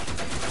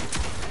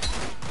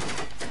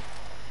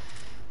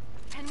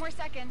 10 more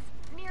seconds.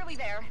 Nearly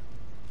there.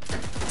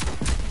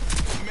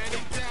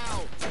 Medic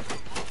down.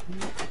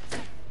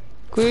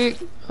 Quick!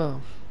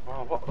 Oh,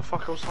 Oh, what the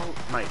fuck was that?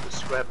 Mate, the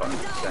square button in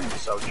this game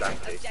is so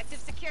janky. Objective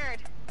secured.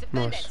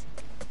 Defend Nice. it.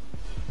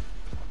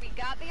 We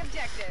got the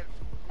objective.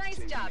 Nice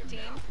job, team.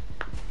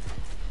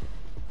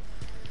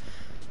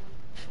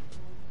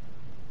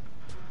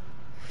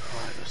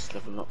 Right, let's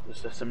level up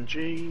this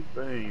SMG.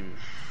 Boom.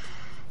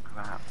 Look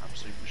at that,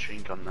 absolute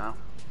machine gun now.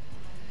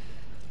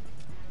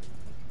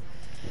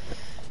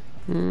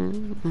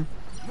 mm. Move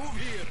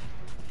here.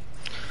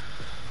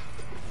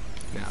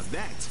 Now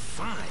that's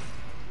fine.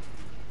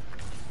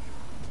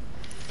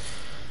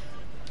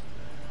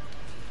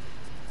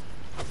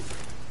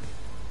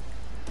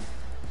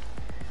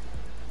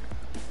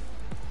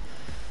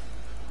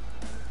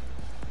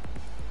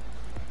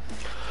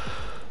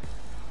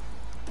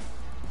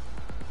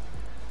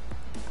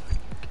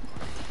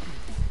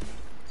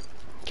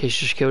 Keith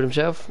just killed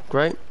himself.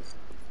 Great.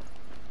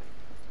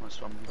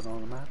 Nice one,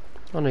 banana man.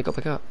 Oh no, he got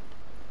back up.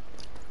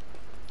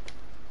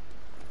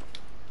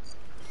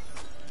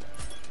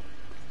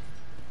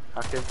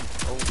 Hack him.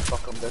 Oh,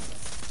 fuck, I'm dead.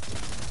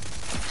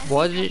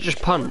 Why did it just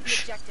Control of the punch?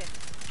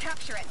 objective.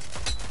 Capture it.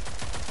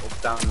 Oh,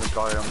 down the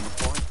guy on the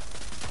point.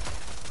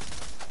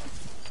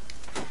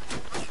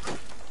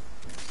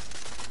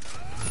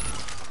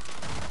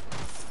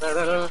 There.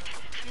 I'm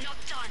not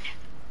done.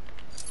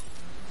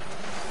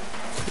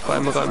 Got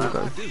him, I got him, I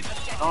got him.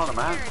 Objective Banana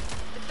man. secured.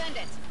 Defend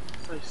it.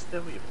 Stay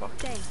still, you fucking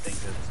Thanks.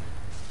 stinkers.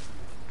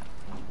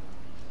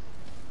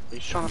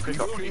 He's trying to pick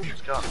up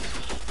people's guns.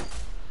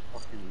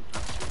 Fucking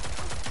absolute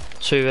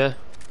cunt. Two there.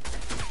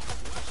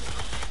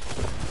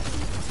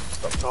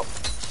 Up top.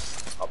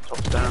 Up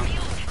top, down.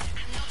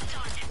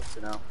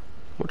 Fucking hell.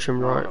 Watch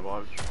him I right. don't know why I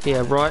was-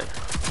 Yeah, right.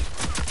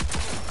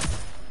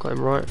 Got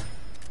him right.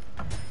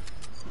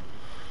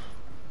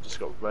 Just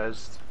got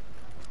rezzed.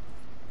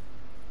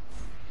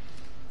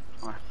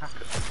 I hack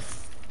it.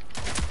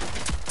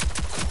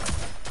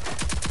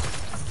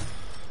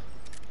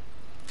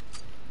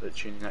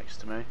 Literally next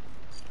to me.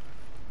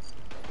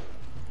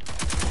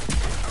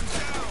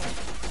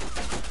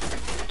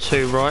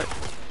 Two right.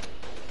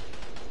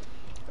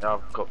 Yeah,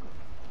 I've got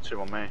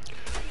two on me.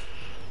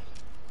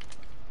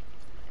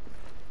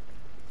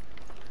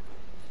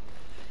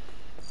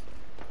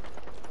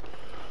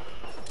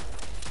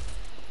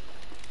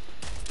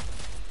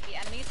 The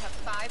enemies have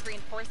 5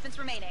 reinforcements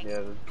remaining.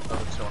 Yeah, the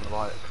other two on the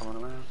right are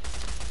coming around.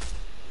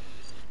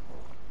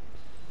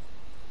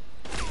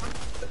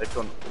 They've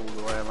gone all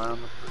the way around.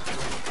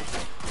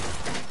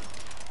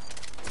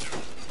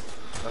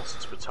 That's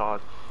just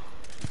retarded.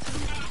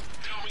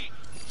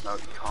 No,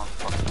 you can't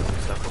fucking do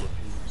several of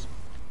these.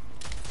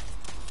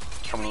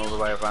 Coming all the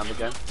way around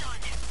again.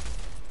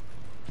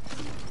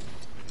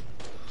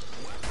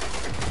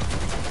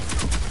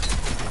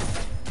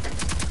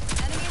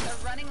 Enemies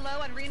are running low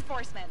on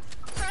reinforcements.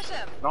 Crush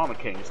them. Banana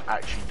King is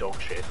actually dog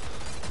shit.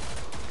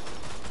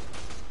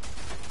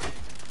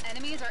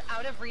 Enemies are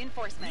out of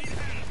reinforcements.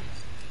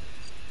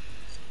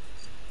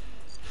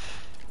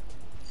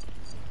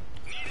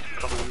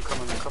 Come on,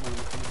 come on, come on,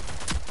 come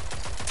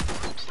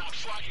on. Stop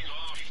slacking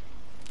off.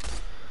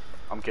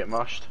 I'm getting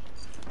rushed.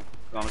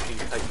 Banana King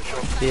can take the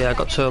shot. Yeah, I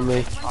got two on me.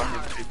 I only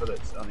have 2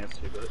 bullets. I only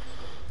have 2 bullets.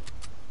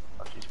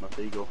 I'll use my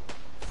deagle.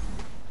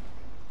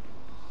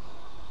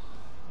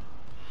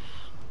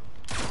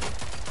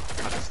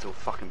 I can still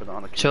fucking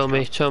Banana King. Two on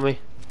me, two on me.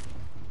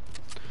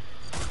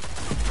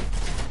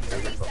 Yeah,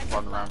 we've got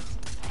one around.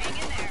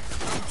 Hang in there.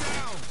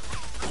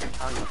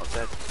 How are you not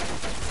dead?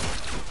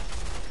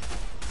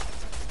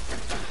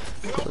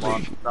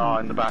 One. No,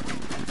 in the back.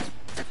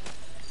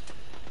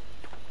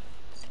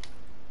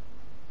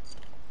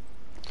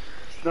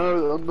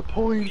 No, on the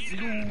point.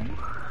 No.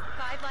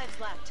 5 lives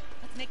left.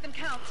 Let's make them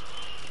count.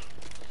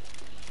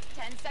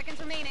 10 seconds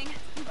remaining.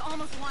 We've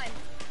almost won.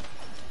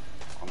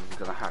 I'm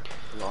gonna hack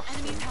the last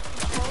Enemies thing. have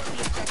control of the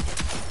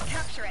objective.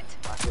 Capture it.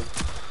 Back in.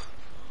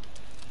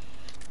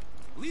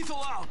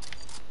 Lethal out.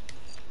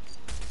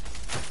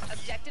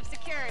 Objective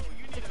secured.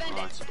 Defend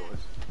Nice, it. boys.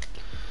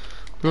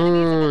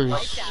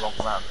 Nice. Wiped out. Long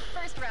round.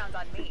 First round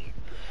on me.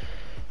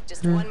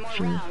 Just one more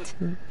round.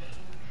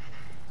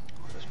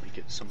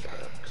 get some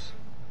perks.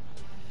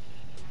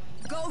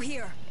 Go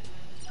here.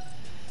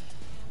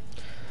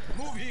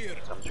 Move here.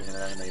 Damaging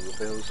an enemy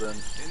reveals them.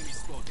 Enemy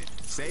spotted.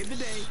 Save the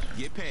day.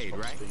 Get paid,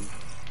 right? Speed.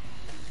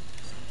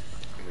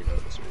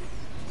 Reload the speed.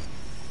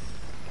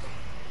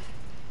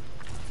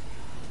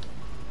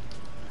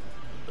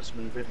 Let's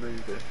move it,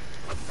 move it.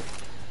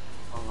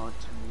 I like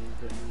to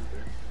move it, move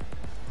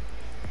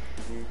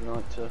it. You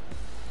like to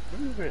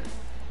move it.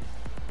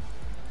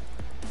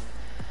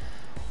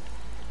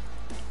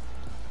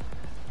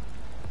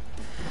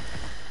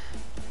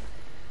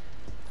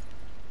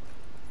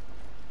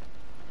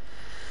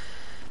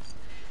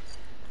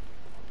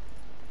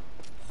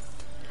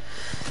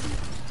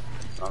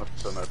 I'm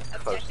gonna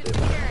close Objective it.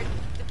 secured.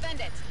 Defend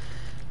it.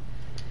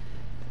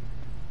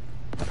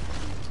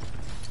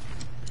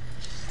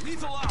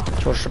 Lethal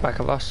out. Towards the back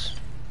of us.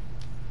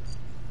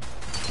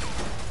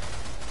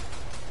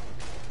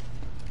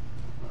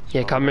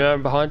 Yeah, coming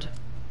around behind.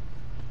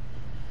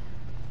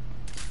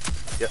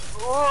 Yep.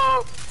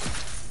 Oh,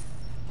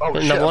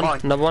 shit, Another one, mine.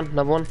 another one,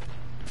 another one.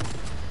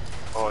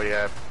 Oh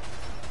yeah.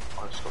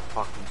 I just got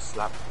fucking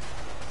slapped.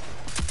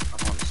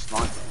 I'm on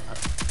sniper.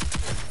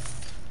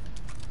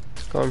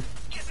 Go on.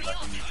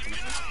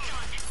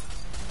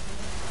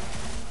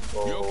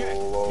 Whoa, You okay?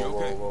 whoa, You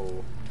okay? whoa,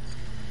 whoa.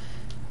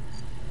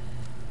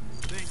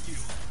 Thank you.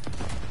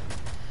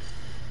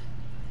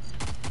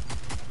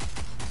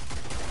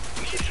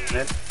 Pushing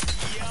in.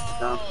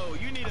 Down. Yo,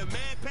 you need a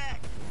man pack.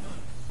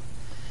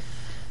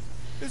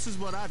 This is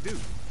what I do.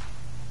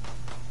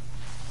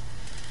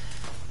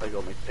 They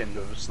got me pinned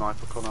with a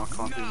sniper, Connor. I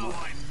can't do Now more.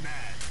 I'm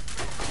mad.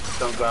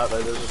 Don't go out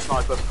there, there's a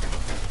sniper.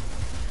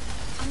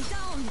 I'm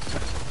down.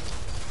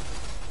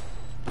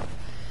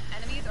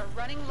 Enemies are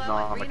running low No,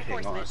 on I'm a king,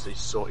 reinforcements. honestly.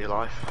 Sort your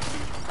life.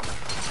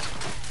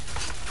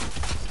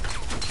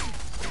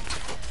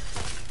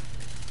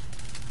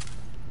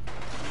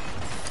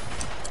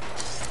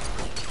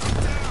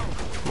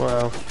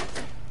 Wow.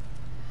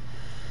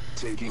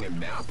 Taking a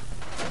nap?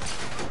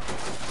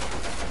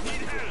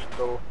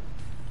 Cool.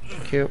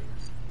 Cute.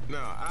 No,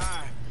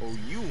 I owe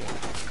you one.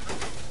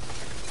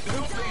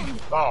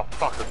 Oh,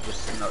 fuck, I've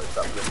just noticed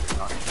that blip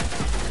now.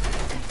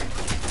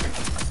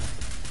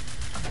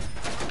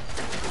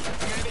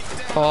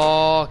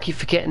 Oh, I keep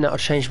forgetting that I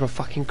changed my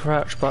fucking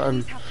crouch button.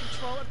 Enemies have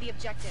control of the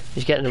objective.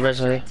 He's getting the res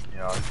here.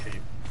 Yeah, I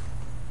keep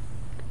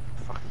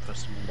fucking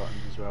pressing the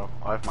buttons as well.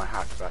 I have my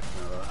hack back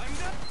now though.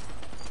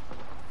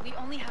 We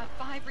only have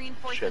 5 Shit,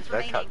 reinforcements they're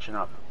remaining. catching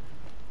up.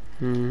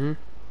 Mm-hmm.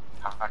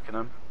 Hacking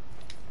them.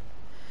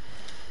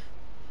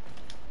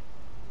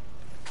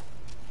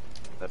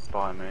 They're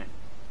by me.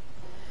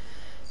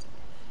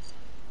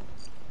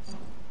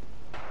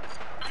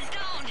 I'm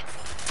down.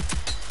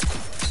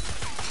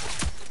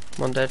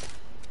 One dead.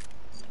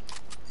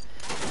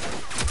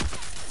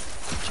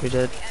 Two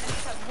dead. The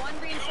enemies have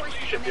 1 reinforcement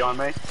Shit remaining. behind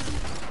me.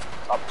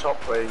 Up top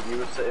where you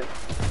were sitting.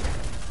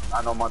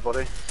 And on my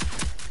body.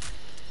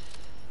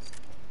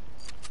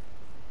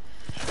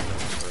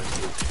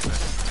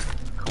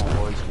 Come on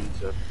boys, we need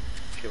to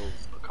kill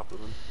a couple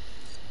of them.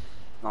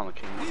 None of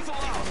King.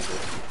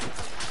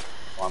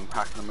 I'm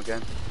hacking them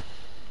again.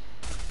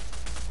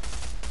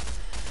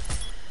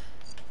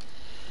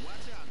 Watch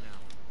out now.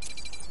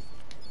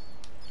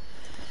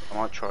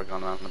 I might try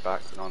going around the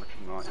back, but Nana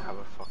King might have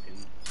a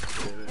fucking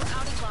do it. We're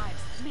out of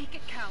lives. Make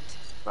it count.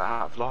 But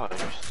out of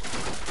lives.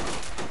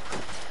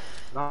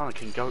 Nana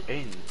King, go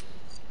in.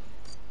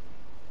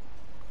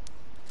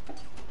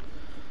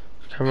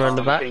 Come around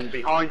the Nana back. King,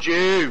 behind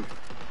you!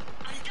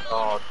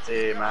 Oh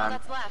dear All man.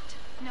 that's left.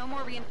 No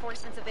more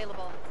reinforcements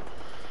available.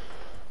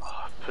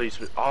 Oh, please,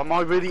 am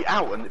I really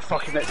out and it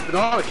fucking lets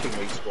Banana King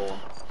respawn?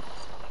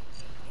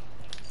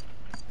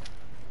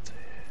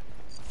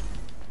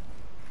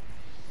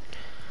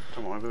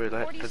 Come on, really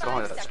let the 45 guy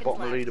that's seconds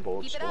bottom of the left.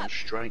 leaderboard Keep it spawn up.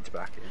 straight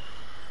back in.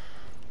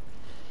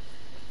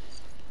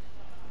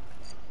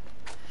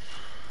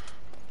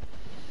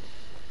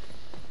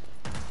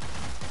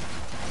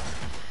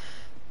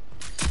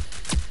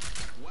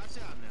 Watch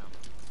out now.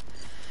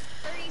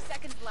 30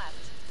 seconds left.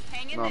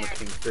 Hang in Nana there.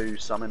 King, do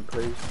something,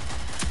 please.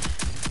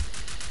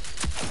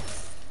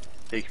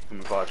 He can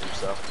revive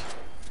himself.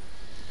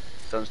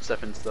 Don't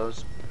step into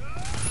those.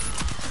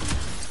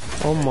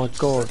 Oh my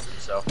god.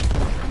 Himself.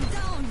 I'm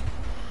down.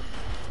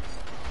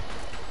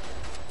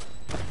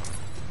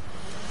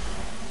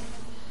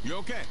 You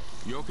okay?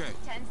 You okay?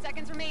 10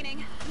 seconds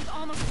remaining. He's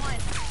almost won.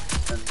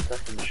 10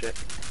 seconds, shit.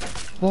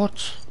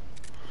 What?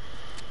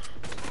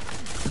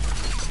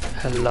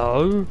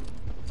 Hello?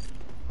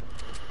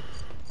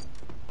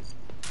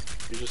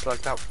 You just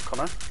like that,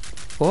 Connor?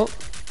 What?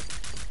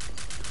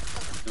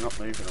 You're not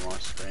moving on my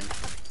screen.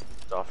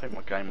 So I think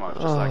my game might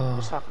have just like,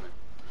 what's happening?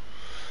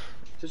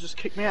 Did it just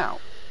kick me out?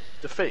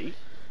 Defeat?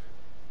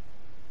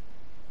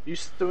 You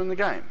still in the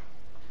game?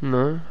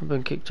 No, I've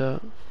been kicked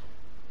out.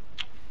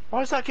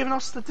 Why is that giving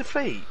us the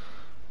defeat?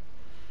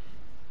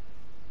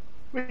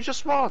 We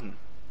just won.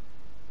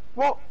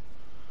 What?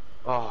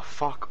 Oh,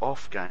 fuck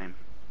off, game.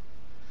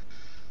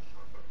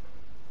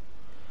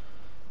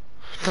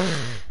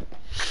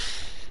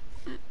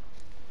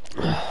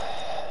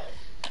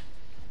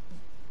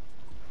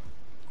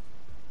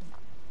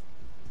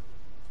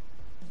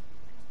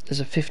 There's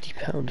a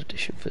 £50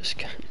 edition for this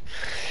game.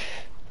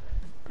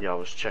 Yeah, I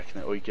was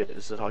checking it. All you get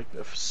is like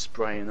a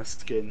spray in the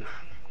skin,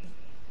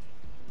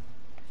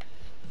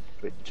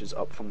 which is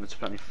up from the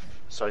 20.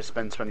 So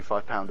spend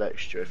 £25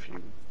 extra if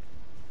you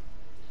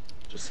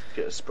just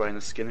get a spray in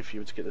the skin. If you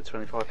were to get the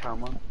 £25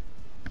 one.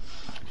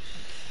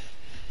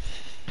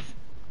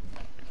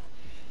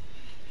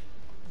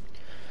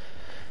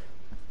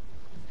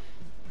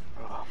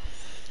 Oh,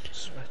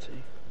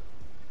 sweaty.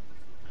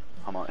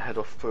 I might head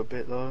off for a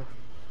bit though.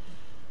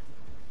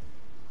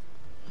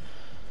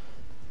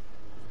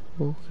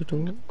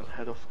 Okay,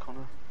 Head off,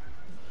 Connor.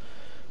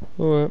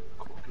 alright.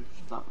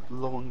 Give that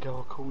long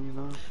girl a call, you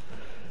know.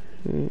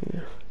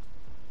 Yeah.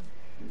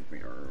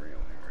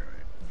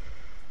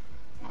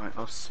 Right,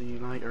 I'll see you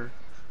later.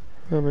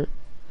 Alright.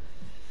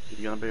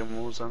 You gonna be on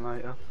Warzone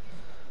later?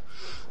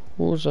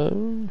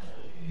 Warzone?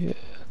 Yeah,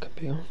 I could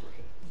be on.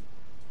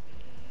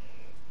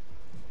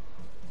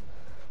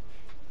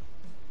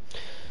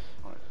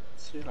 Right,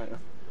 see you later.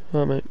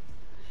 Alright, mate.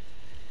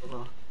 Bye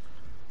bye.